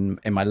in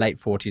my late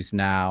 40s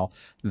now,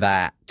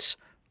 that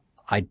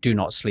I do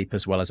not sleep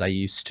as well as I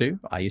used to.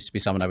 I used to be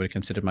someone I would have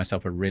considered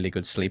myself a really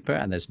good sleeper,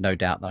 and there's no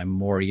doubt that I'm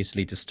more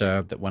easily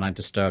disturbed, that when I'm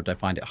disturbed, I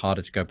find it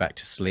harder to go back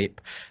to sleep.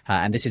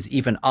 And this is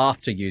even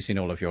after using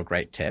all of your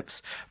great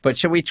tips. But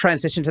shall we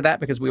transition to that?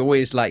 Because we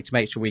always like to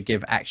make sure we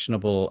give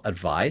actionable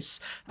advice.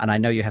 And I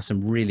know you have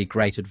some really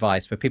great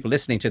advice for people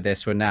listening to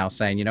this who are now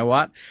saying, you know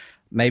what?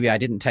 Maybe I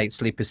didn't take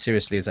sleep as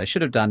seriously as I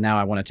should have done. Now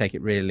I want to take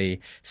it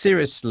really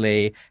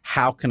seriously.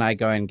 How can I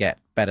go and get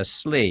better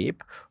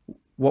sleep?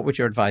 What would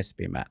your advice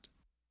be, Matt?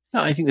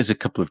 Now, I think there's a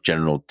couple of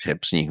general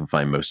tips, and you can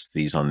find most of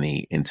these on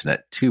the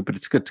internet too, but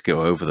it's good to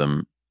go over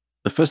them.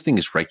 The first thing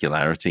is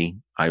regularity.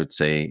 I would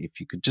say if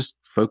you could just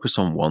focus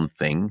on one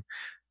thing,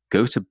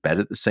 go to bed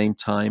at the same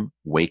time,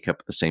 wake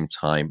up at the same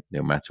time,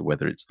 no matter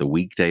whether it's the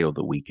weekday or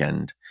the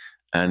weekend.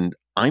 And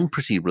I'm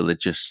pretty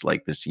religious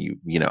like this,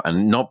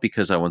 and not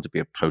because I want to be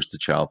a poster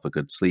child for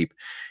good sleep.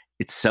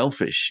 It's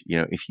selfish.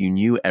 If you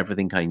knew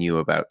everything I knew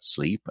about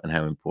sleep and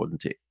how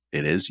important it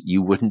is,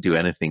 you wouldn't do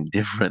anything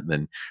different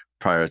than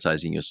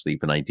prioritizing your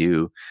sleep. And I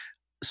do.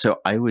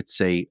 So I would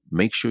say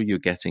make sure you're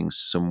getting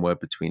somewhere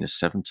between a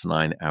 7 to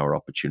 9 hour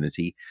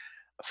opportunity.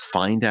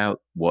 Find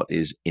out what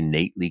is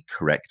innately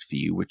correct for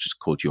you, which is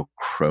called your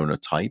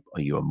chronotype.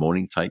 Are you a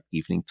morning type,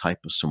 evening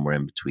type, or somewhere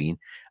in between?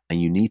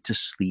 And you need to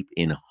sleep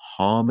in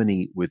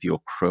harmony with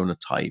your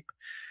chronotype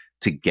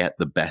to get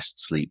the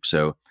best sleep.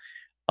 So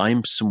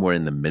I'm somewhere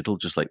in the middle,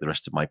 just like the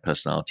rest of my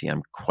personality.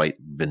 I'm quite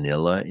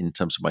vanilla in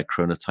terms of my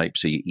chronotype.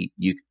 So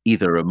you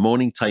either a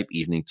morning type,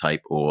 evening type,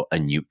 or a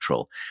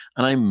neutral.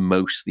 And I'm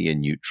mostly a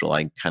neutral.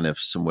 I'm kind of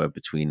somewhere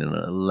between an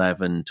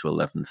 11 to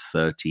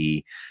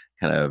 11:30,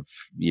 kind of,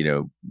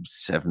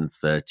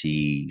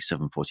 7:30,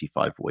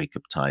 7:45 wake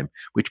up time,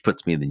 which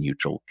puts me in the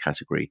neutral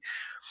category.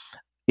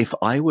 If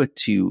I were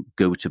to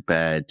go to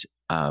bed,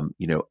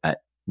 at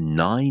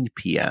 9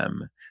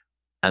 p.m.,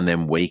 and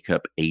then wake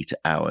up 8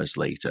 hours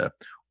later,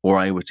 or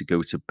I were to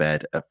go to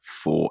bed at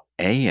 4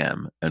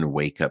 a.m. and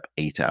wake up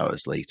 8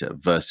 hours later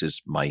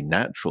versus my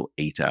natural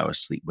 8 hour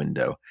sleep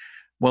window,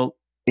 well,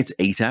 it's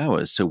 8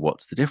 hours. So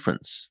what's the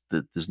difference?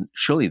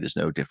 Surely there's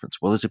no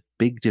difference. Well, there's a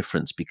big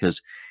difference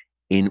because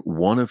in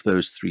one of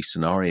those three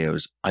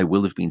scenarios, I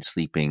will have been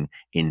sleeping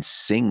in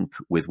sync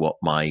with what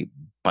my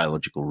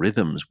biological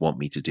rhythms want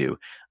me to do.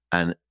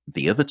 And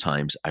the other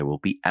times I will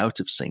be out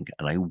of sync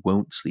and I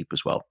won't sleep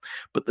as well.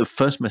 But the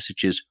first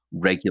message is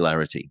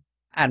regularity.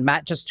 And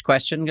Matt, just a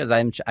question, because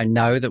I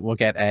know that we'll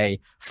get a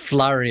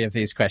flurry of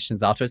these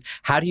questions afterwards.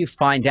 How do you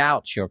find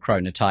out your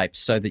chronotype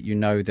so that you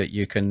know that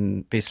you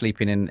can be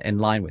sleeping in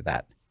line with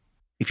that?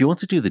 If you want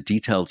to do the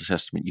detailed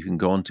assessment, you can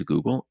go onto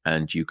Google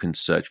and you can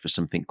search for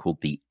something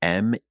called the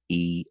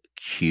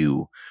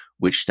MEQ,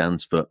 which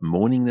stands for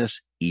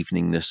Morningness,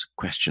 Eveningness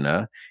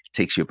Questionnaire. It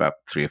takes you about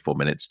 3 or 4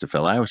 minutes to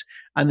fill out,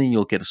 and then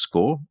you'll get a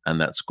score, and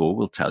that score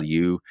will tell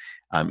you.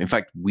 In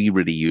fact, we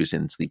really use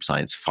in sleep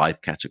science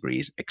 5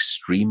 categories: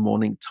 extreme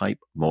morning type,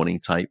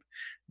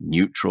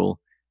 neutral,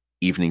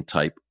 evening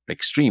type,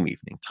 extreme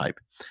evening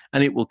type.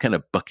 And it will kind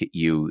of bucket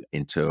you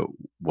into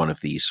one of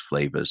these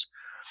flavors.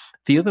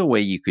 The other way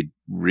you could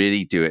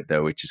really do it,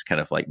 though, which is kind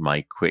of like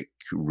my quick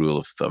rule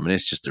of thumb, and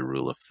it's just a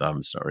rule of thumb,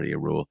 it's not really a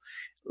rule.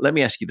 Let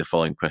me ask you the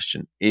following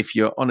question. If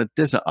you're on a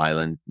desert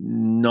island,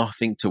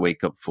 nothing to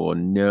wake up for,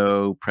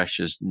 no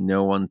pressures,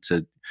 no one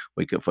to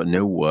wake up for,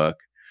 no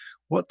work,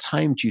 what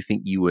time do you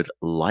think you would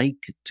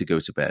like to go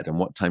to bed? And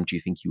what time do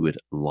you think you would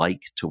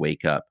like to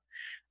wake up?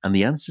 And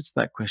the answer to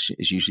that question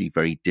is usually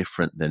very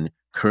different than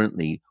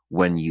currently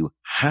when you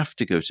have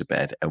to go to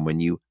bed and when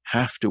you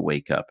have to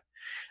wake up.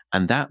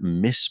 And that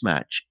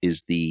mismatch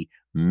is the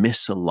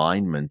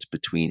misalignment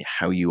between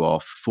how you are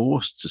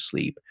forced to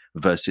sleep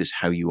versus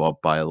how you are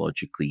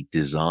biologically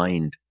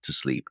designed to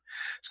sleep.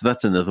 So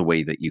that's another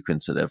way that you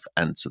can sort of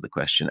answer the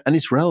question. And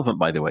it's relevant,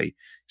 by the way.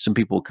 Some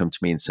people come to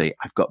me and say,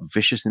 I've got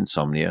vicious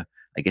insomnia.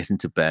 I get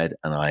into bed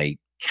and I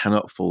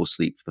cannot fall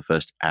asleep for the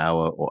first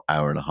hour or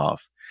hour and a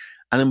half.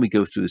 And then we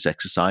go through this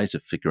exercise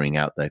of figuring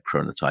out their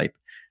chronotype.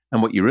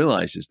 And what you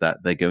realize is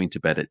that they're going to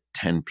bed at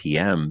 10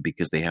 p.m.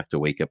 because they have to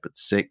wake up at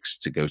 6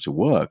 to go to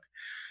work.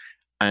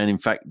 And in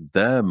fact,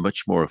 they're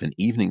much more of an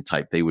evening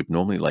type. They would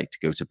normally like to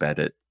go to bed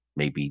at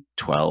maybe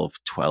 12,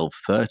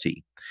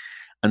 12:30.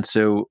 And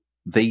so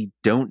they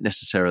don't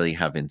necessarily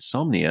have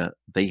insomnia.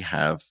 They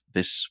have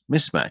this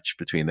mismatch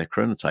between their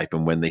chronotype.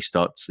 And when they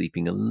start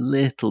sleeping a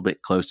little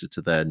bit closer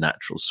to their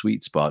natural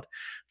sweet spot,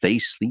 they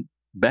sleep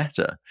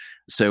better.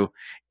 So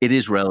it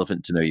is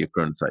relevant to know your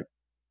chronotype.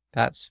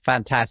 That's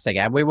fantastic.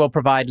 And we will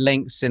provide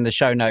links in the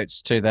show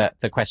notes to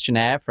the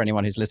questionnaire for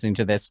anyone who's listening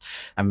to this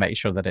and make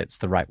sure that it's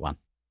the right one.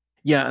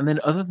 Yeah. And then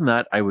other than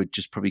that, I would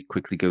just probably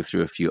quickly go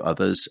through a few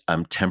others.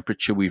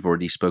 Temperature, we've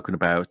already spoken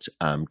about.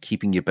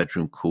 Keeping your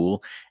bedroom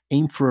cool.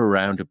 Aim for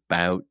around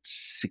about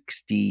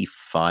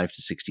 65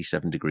 to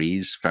 67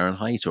 degrees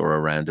Fahrenheit, or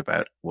around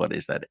about,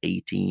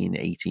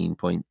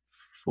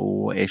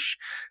 18.4-ish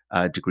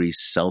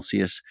degrees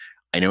Celsius.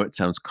 I know it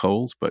sounds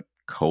cold, but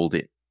cold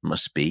it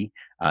must be.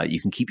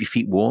 You can keep your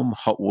feet warm,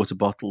 hot water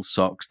bottles,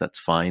 socks, that's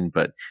fine,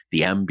 but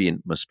the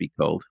ambient must be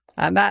cold.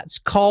 And that's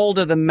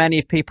colder than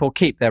many people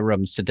keep their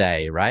rooms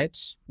today, right?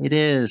 It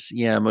is.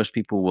 Yeah, most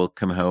people will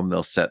come home,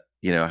 they'll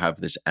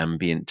have this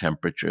ambient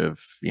temperature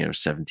of,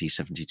 70,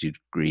 72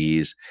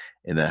 degrees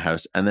in their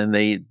house, and then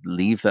they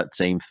leave that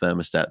same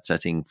thermostat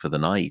setting for the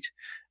night,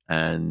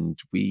 and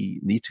we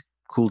need to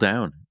cool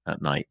down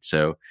at night.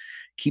 So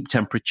keep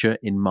temperature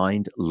in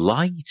mind.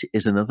 Light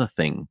is another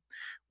thing.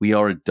 We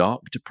are a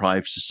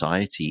dark-deprived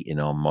society in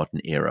our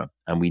modern era,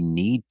 and we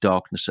need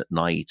darkness at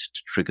night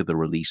to trigger the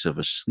release of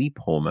a sleep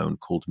hormone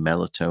called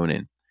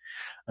melatonin.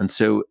 And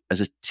so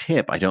as a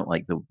tip, I don't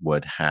like the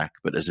word hack,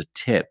 but as a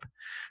tip,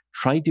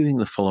 try doing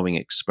the following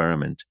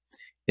experiment.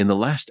 In the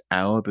last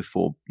hour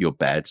before your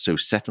bed, so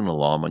set an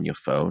alarm on your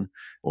phone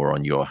or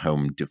on your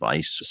home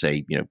device,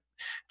 say,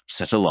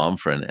 set alarm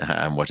for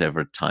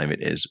whatever time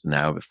it is, an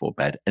hour before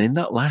bed. And in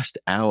that last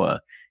hour,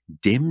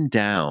 dim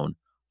down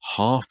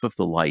half of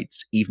the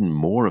lights, even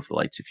more of the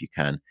lights if you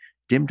can,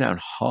 dim down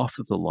half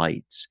of the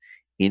lights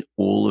in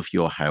all of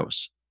your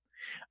house.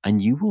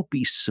 And you will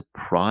be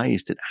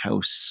surprised at how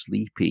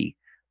sleepy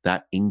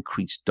that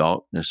increased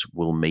darkness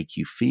will make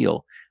you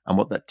feel. And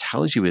what that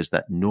tells you is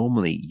that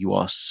normally you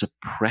are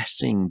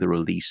suppressing the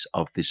release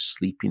of this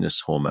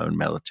sleepiness hormone,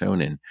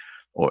 melatonin,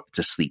 or it's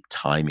a sleep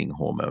timing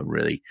hormone,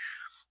 really,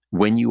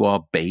 when you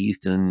are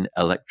bathed in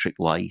electric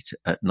light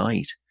at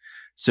night.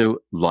 So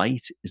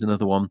light is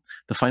another one.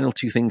 The final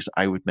two things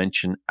I would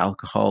mention,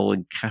 alcohol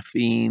and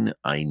caffeine.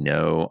 I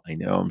know.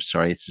 I'm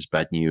sorry, this is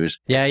bad news.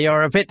 Yeah,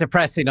 you're a bit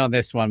depressing on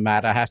this one,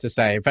 Matt, I have to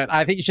say. But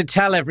I think you should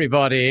tell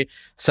everybody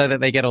so that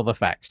they get all the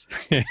facts.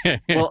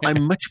 Well,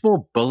 I'm much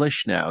more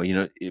bullish now.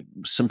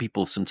 Some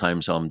people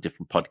sometimes on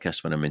different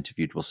podcasts when I'm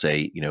interviewed will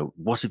say,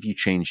 what have you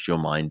changed your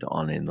mind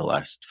on in the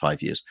last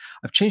 5 years?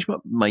 I've changed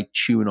my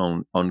tune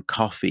on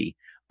coffee.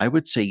 I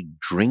would say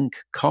drink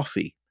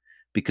coffee,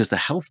 because the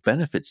health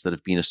benefits that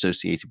have been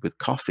associated with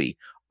coffee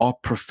are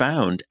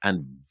profound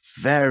and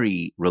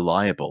very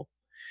reliable.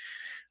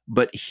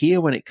 But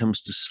here, when it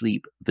comes to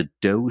sleep, the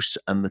dose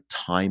and the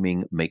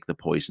timing make the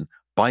poison.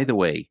 By the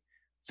way,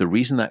 the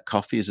reason that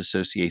coffee is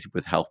associated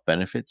with health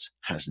benefits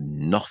has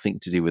nothing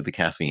to do with the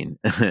caffeine.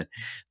 The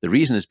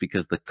reason is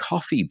because the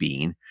coffee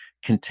bean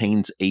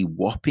contains a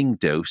whopping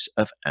dose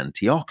of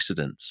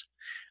antioxidants.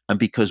 And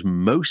because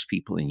most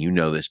people, and you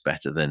know this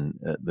better than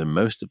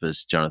most of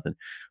us, Jonathan,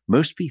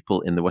 most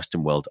people in the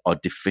Western world are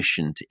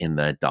deficient in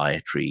their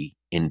dietary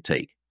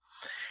intake.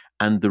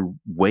 And the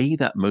way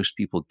that most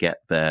people get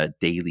their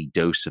daily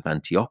dose of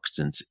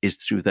antioxidants is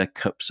through their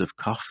cups of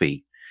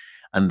coffee.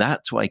 And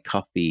that's why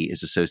coffee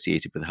is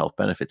associated with health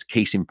benefits.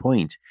 Case in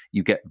point,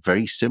 you get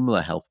very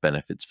similar health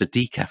benefits for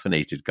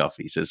decaffeinated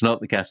coffee. So it's not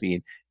the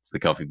caffeine, it's the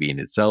coffee bean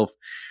itself.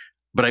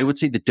 But I would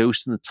say the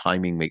dose and the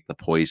timing make the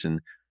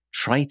poison.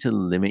 Try to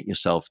limit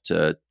yourself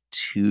to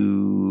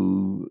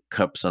 2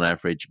 cups on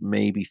average,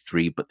 maybe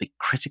 3. But the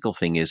critical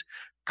thing is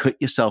cut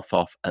yourself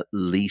off at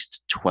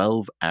least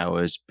 12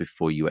 hours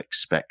before you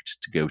expect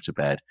to go to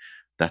bed.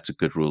 That's a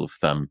good rule of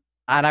thumb.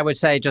 And I would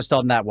say just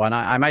on that one,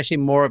 I'm actually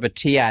more of a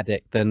tea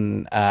addict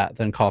than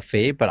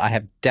coffee, but I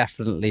have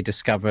definitely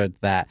discovered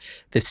that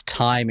this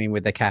timing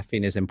with the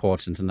caffeine is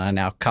important, and I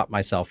now cut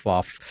myself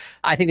off.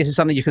 I think this is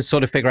something you can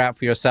sort of figure out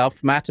for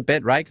yourself, Matt, a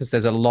bit, right? Because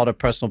there's a lot of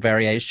personal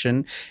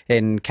variation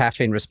in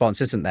caffeine response,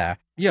 isn't there?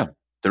 Yeah,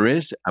 there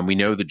is. And we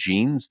know the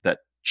genes that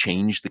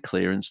change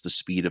the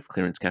speed of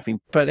clearance caffeine.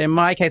 But in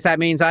my case, that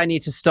means I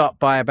need to stop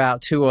by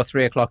about 2 or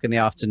 3 o'clock in the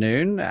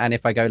afternoon. And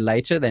if I go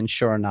later, then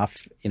sure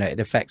enough, it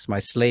affects my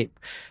sleep.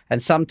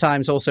 And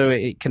sometimes also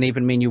it can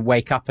even mean you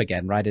wake up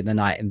again right in the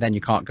night, and then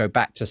you can't go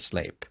back to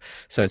sleep.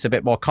 So it's a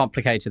bit more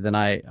complicated than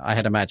I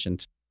had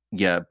imagined.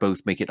 Yeah,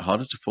 both make it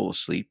harder to fall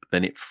asleep,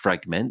 then it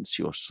fragments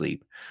your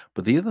sleep.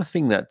 But the other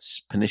thing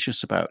that's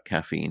pernicious about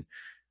caffeine,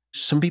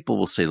 some people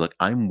will say, look,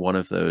 I'm one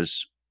of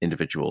those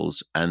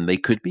individuals, and they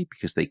could be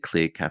because they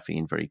clear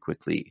caffeine very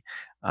quickly,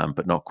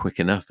 but not quick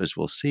enough, as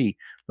we'll see.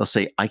 They'll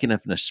say, I can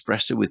have an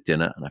espresso with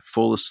dinner and I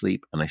fall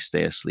asleep and I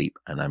stay asleep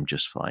and I'm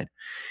just fine.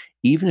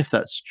 Even if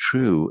that's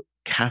true,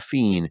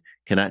 caffeine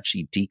can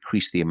actually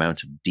decrease the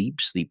amount of deep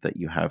sleep that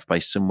you have by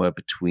somewhere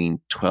between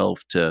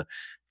 12 to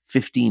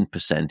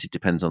 15%. It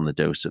depends on the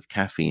dose of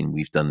caffeine.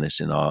 We've done this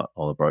in our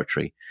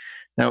laboratory.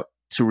 Now,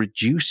 to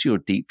reduce your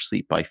deep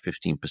sleep by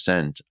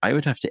 15%, I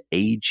would have to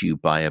age you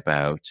by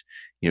about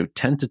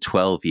 10 to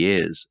 12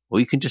 years, or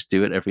you can just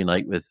do it every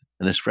night with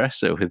an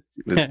espresso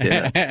with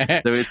dinner.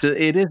 So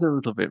it is a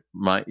little bit,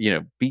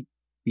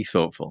 be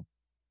thoughtful.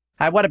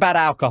 What about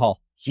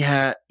alcohol?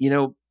 Yeah,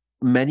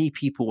 many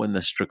people when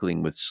they're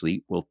struggling with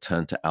sleep will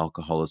turn to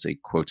alcohol as a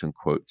quote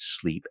unquote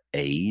sleep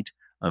aid.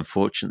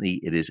 Unfortunately,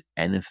 it is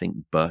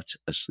anything but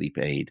a sleep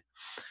aid.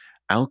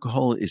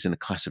 Alcohol is in a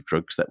class of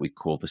drugs that we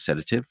call the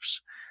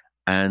sedatives,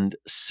 and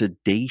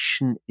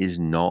sedation is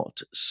not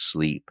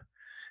sleep.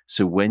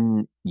 So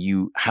when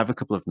you have a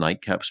couple of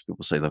nightcaps,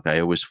 people say, look, I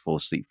always fall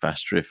asleep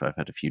faster if I've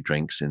had a few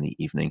drinks in the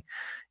evening.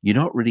 You're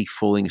not really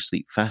falling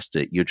asleep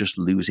faster. You're just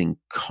losing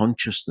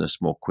consciousness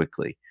more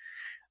quickly.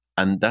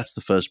 And that's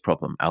the first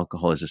problem.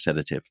 Alcohol is a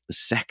sedative. The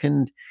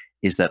second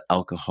is that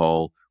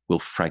alcohol will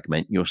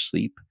fragment your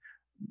sleep,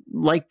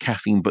 like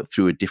caffeine, but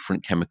through a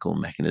different chemical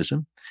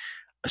mechanism.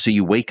 So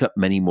you wake up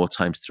many more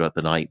times throughout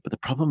the night, but the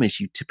problem is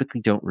you typically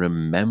don't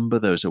remember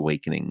those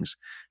awakenings.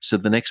 So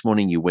the next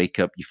morning you wake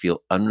up, you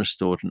feel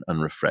unrestored and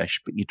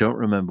unrefreshed, but you don't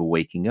remember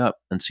waking up,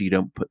 and so you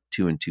don't put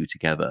 2 and 2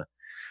 together.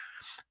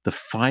 The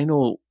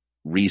final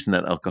reason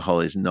that alcohol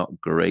is not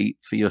great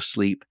for your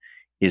sleep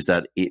is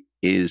that it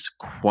is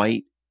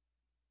quite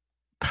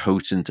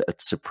potent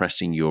at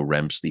suppressing your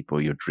REM sleep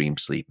or your dream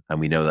sleep. And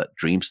we know that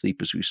dream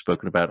sleep, as we've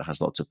spoken about, has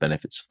lots of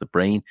benefits for the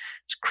brain.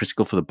 It's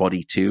critical for the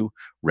body too.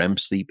 REM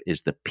sleep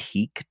is the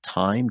peak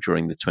time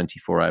during the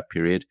 24-hour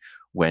period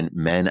when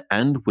men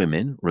and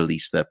women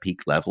release their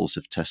peak levels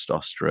of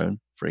testosterone,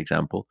 for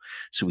example.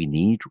 So we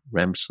need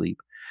REM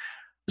sleep.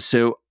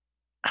 So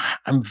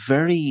I'm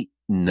very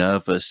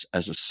nervous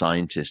as a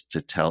scientist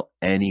to tell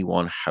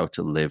anyone how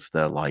to live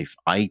their life.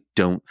 I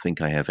don't think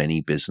I have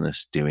any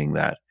business doing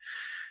that.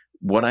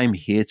 What I'm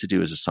here to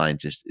do as a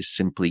scientist is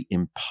simply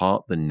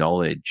impart the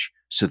knowledge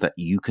so that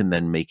you can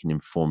then make an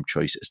informed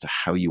choice as to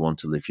how you want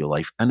to live your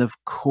life. And of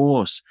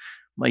course,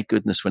 my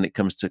goodness, when it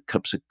comes to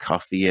cups of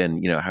coffee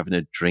and, having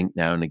a drink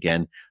now and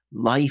again,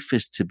 life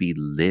is to be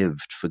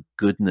lived, for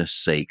goodness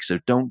sake. So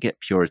don't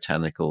get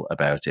puritanical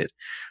about it,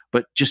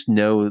 but just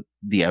know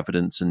the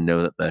evidence and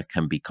know that there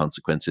can be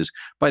consequences.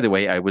 By the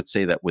way, I would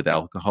say that with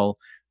alcohol,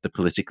 the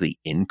politically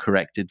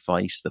incorrect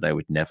advice that I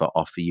would never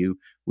offer you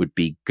would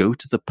be go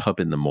to the pub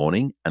in the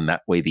morning, and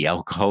that way the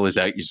alcohol is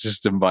out your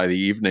system by the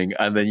evening,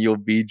 and then you'll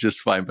be just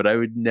fine. But I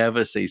would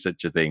never say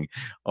such a thing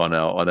on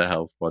a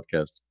health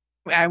podcast.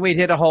 And we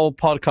did a whole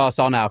podcast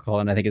on alcohol,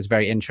 and I think it's a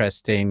very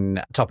interesting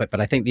topic,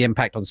 but I think the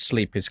impact on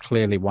sleep is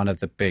clearly one of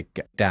the big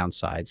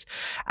downsides.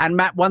 And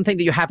Matt, one thing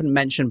that you haven't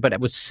mentioned, but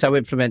it was so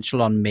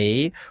influential on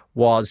me,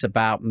 was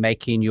about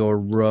making your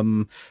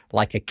room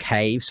like a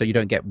cave so you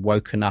don't get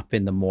woken up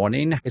in the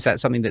morning. Is that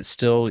something that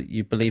still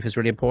you believe is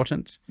really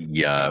important?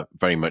 Yeah,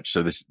 very much.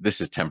 So this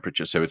is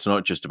temperature. So it's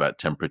not just about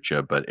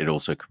temperature, but it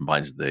also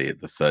combines the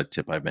third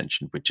tip I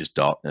mentioned, which is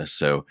darkness.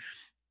 So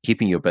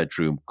keeping your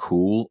bedroom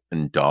cool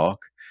and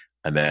dark.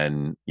 And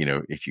then,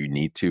 if you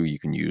need to, you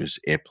can use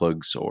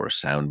earplugs or a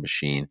sound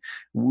machine.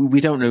 We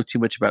don't know too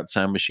much about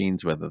sound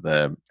machines, whether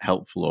they're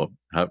helpful or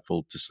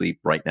hurtful to sleep.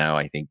 Right now,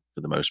 I think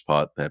for the most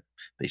part,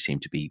 they seem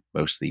to be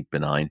mostly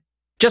benign.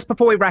 Just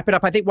before we wrap it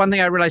up, I think one thing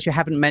I realized you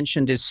haven't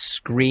mentioned is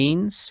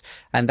screens,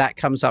 and that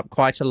comes up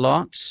quite a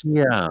lot.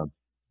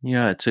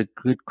 Yeah, it's a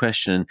good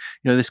question.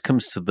 This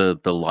comes to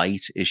the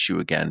light issue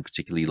again,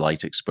 particularly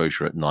light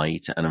exposure at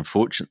night. And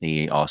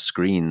unfortunately, our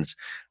screens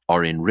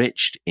are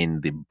enriched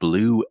in the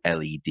blue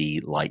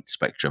LED light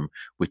spectrum,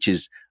 which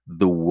is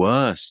the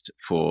worst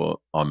for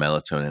our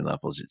melatonin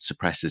levels. It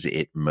suppresses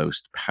it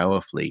most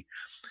powerfully.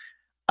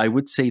 I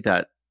would say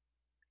that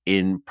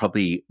in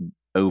probably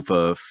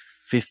over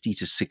 50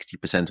 to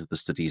 60% of the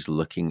studies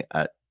looking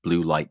at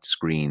blue light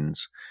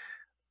screens,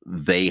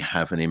 they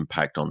have an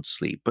impact on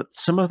sleep, but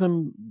some of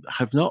them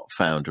have not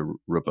found a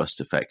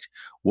robust effect.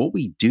 What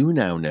we do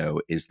now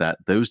know is that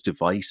those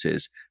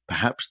devices,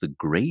 perhaps the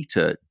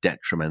greater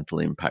detrimental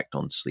impact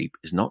on sleep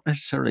is not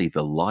necessarily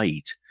the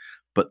light,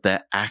 but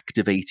their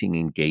activating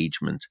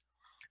engagement.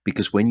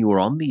 Because when you are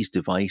on these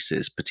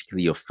devices,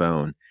 particularly your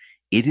phone,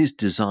 it is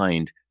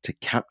designed to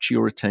capture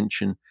your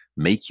attention,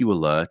 make you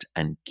alert,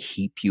 and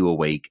keep you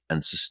awake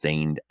and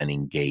sustained and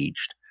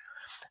engaged.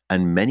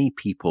 And many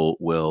people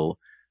will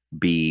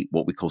be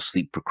what we call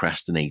sleep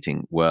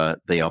procrastinating, where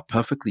they are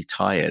perfectly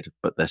tired,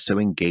 but they're so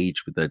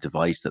engaged with their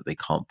device that they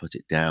can't put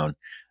it down.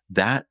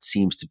 That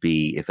seems to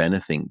be, if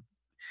anything,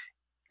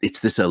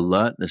 it's this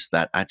alertness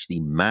that actually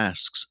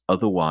masks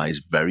otherwise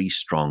very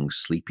strong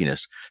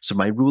sleepiness. So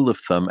my rule of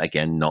thumb,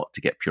 again, not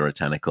to get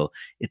puritanical,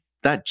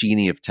 that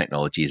genie of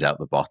technology is out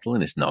the bottle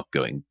and it's not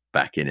going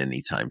back in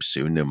anytime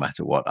soon, no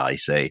matter what I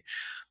say.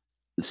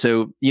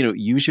 So,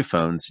 use your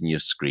phones and your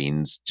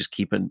screens. Just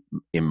keep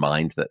in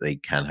mind that they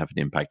can have an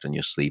impact on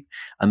your sleep.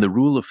 And the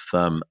rule of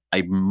thumb,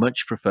 I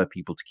much prefer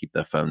people to keep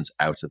their phones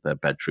out of their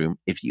bedroom.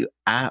 If you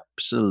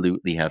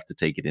absolutely have to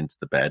take it into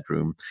the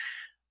bedroom,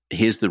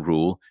 here's the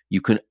rule. You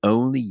can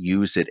only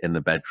use it in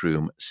the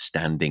bedroom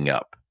standing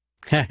up.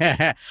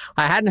 I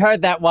hadn't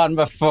heard that one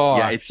before.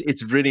 Yeah,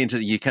 it's really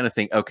interesting. You kind of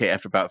think, okay,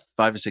 after about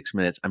 5 or 6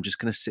 minutes, I'm just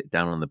going to sit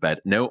down on the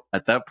bed. No,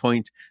 at that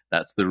point,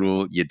 that's the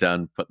rule. You're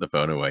done. Put the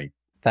phone away.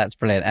 That's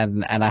brilliant.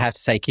 And I have to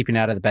say, keeping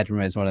out of the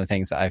bedroom is one of the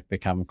things that I've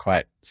become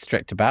quite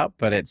strict about,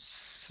 but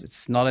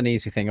it's not an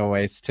easy thing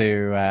always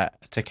to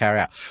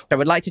carry out. I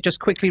would like to just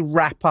quickly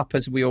wrap up,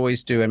 as we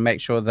always do, and make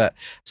sure that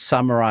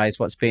summarize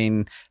what's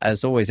been,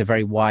 as always, a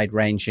very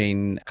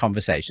wide-ranging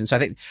conversation. So I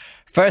think,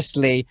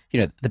 firstly,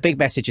 the big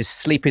message is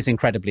sleep is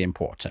incredibly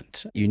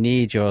important. You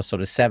need your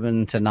sort of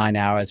 7 to 9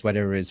 hours,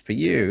 whatever it is for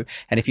you.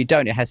 And if you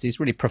don't, it has these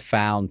really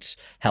profound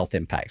health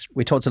impacts.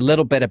 We talked a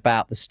little bit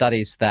about the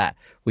studies that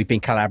we've been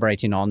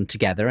collaborating on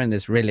together, and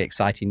this really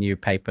exciting new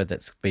paper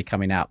that's be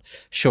coming out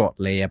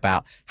shortly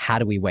about how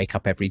do we wake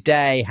up every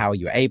day, how are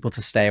you able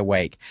to stay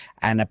awake,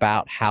 and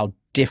about how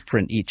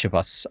different each of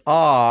us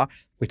are.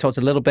 We talked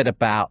a little bit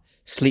about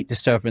sleep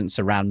disturbance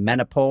around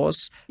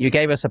menopause. You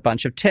gave us a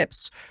bunch of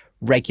tips: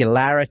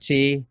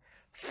 regularity,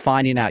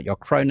 finding out your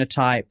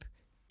chronotype,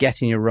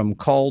 getting your room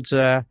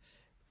colder,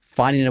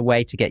 finding a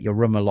way to get your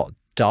room a lot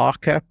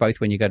darker, both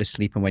when you go to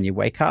sleep and when you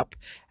wake up.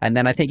 And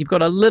then I think you've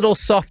got a little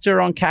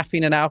softer on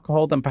caffeine and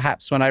alcohol than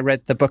perhaps when I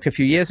read the book a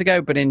few years ago.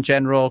 But in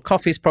general,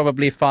 coffee's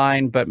probably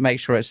fine, but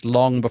make sure it's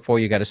long before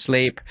you go to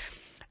sleep.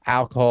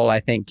 alcohol, I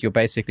think you're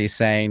basically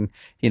saying,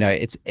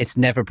 it's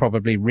never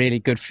probably really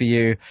good for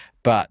you,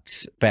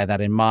 but bear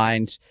that in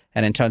mind.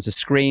 And in terms of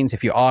screens,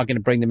 if you are going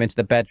to bring them into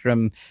the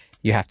bedroom,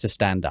 you have to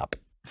stand up.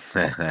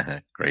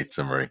 Great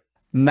summary.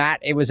 Matt,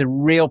 it was a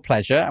real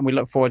pleasure, and we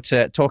look forward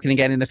to talking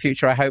again in the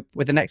future, I hope,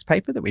 with the next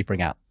paper that we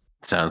bring out.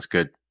 Sounds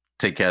good.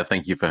 Take care.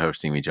 Thank you for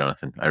hosting me,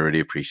 Jonathan. I really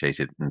appreciate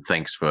it. And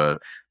thanks for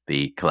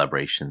the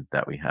collaboration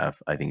that we have.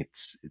 I think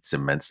it's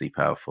immensely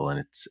powerful, and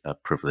it's a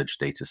privileged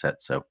data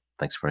set. So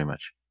thanks very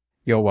much.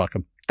 You're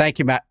welcome. Thank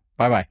you, Matt.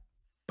 Bye-bye.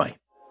 Bye.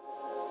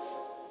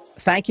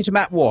 Thank you to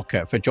Matt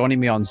Walker for joining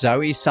me on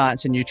Zoe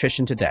Science and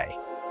Nutrition today.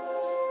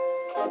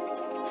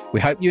 We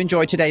hope you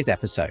enjoyed today's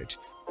episode.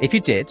 If you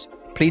did,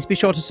 please be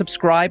sure to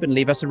subscribe and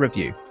leave us a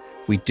review.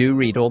 We do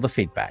read all the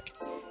feedback.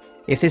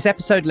 If this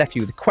episode left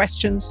you with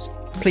questions,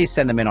 please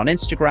send them in on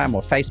Instagram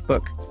or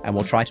Facebook, and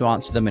we'll try to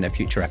answer them in a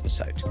future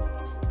episode.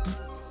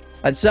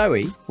 At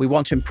Zoe, we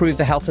want to improve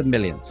the health of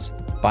millions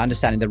by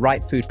understanding the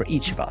right food for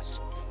each of us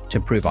to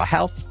improve our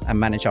health and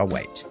manage our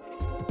weight.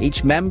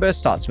 Each member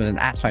starts with an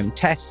at-home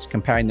test,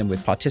 comparing them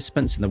with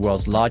participants in the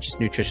world's largest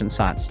nutrition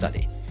science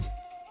study.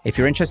 If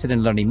you're interested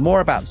in learning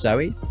more about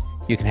Zoe,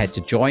 you can head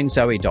to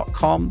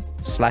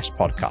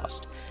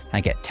joinzoe.com/podcast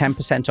and get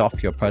 10%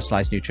 off your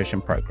personalized nutrition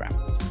program.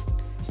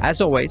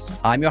 As always,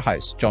 I'm your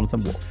host,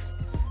 Jonathan Wolf.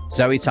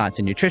 Zoe Science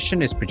and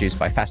Nutrition is produced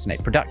by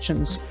Fascinate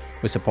Productions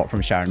with support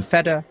from Sharon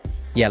Feder,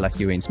 Yella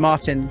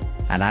Hewins-Martin,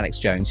 and Alex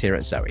Jones here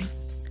at Zoe.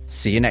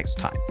 See you next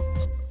time.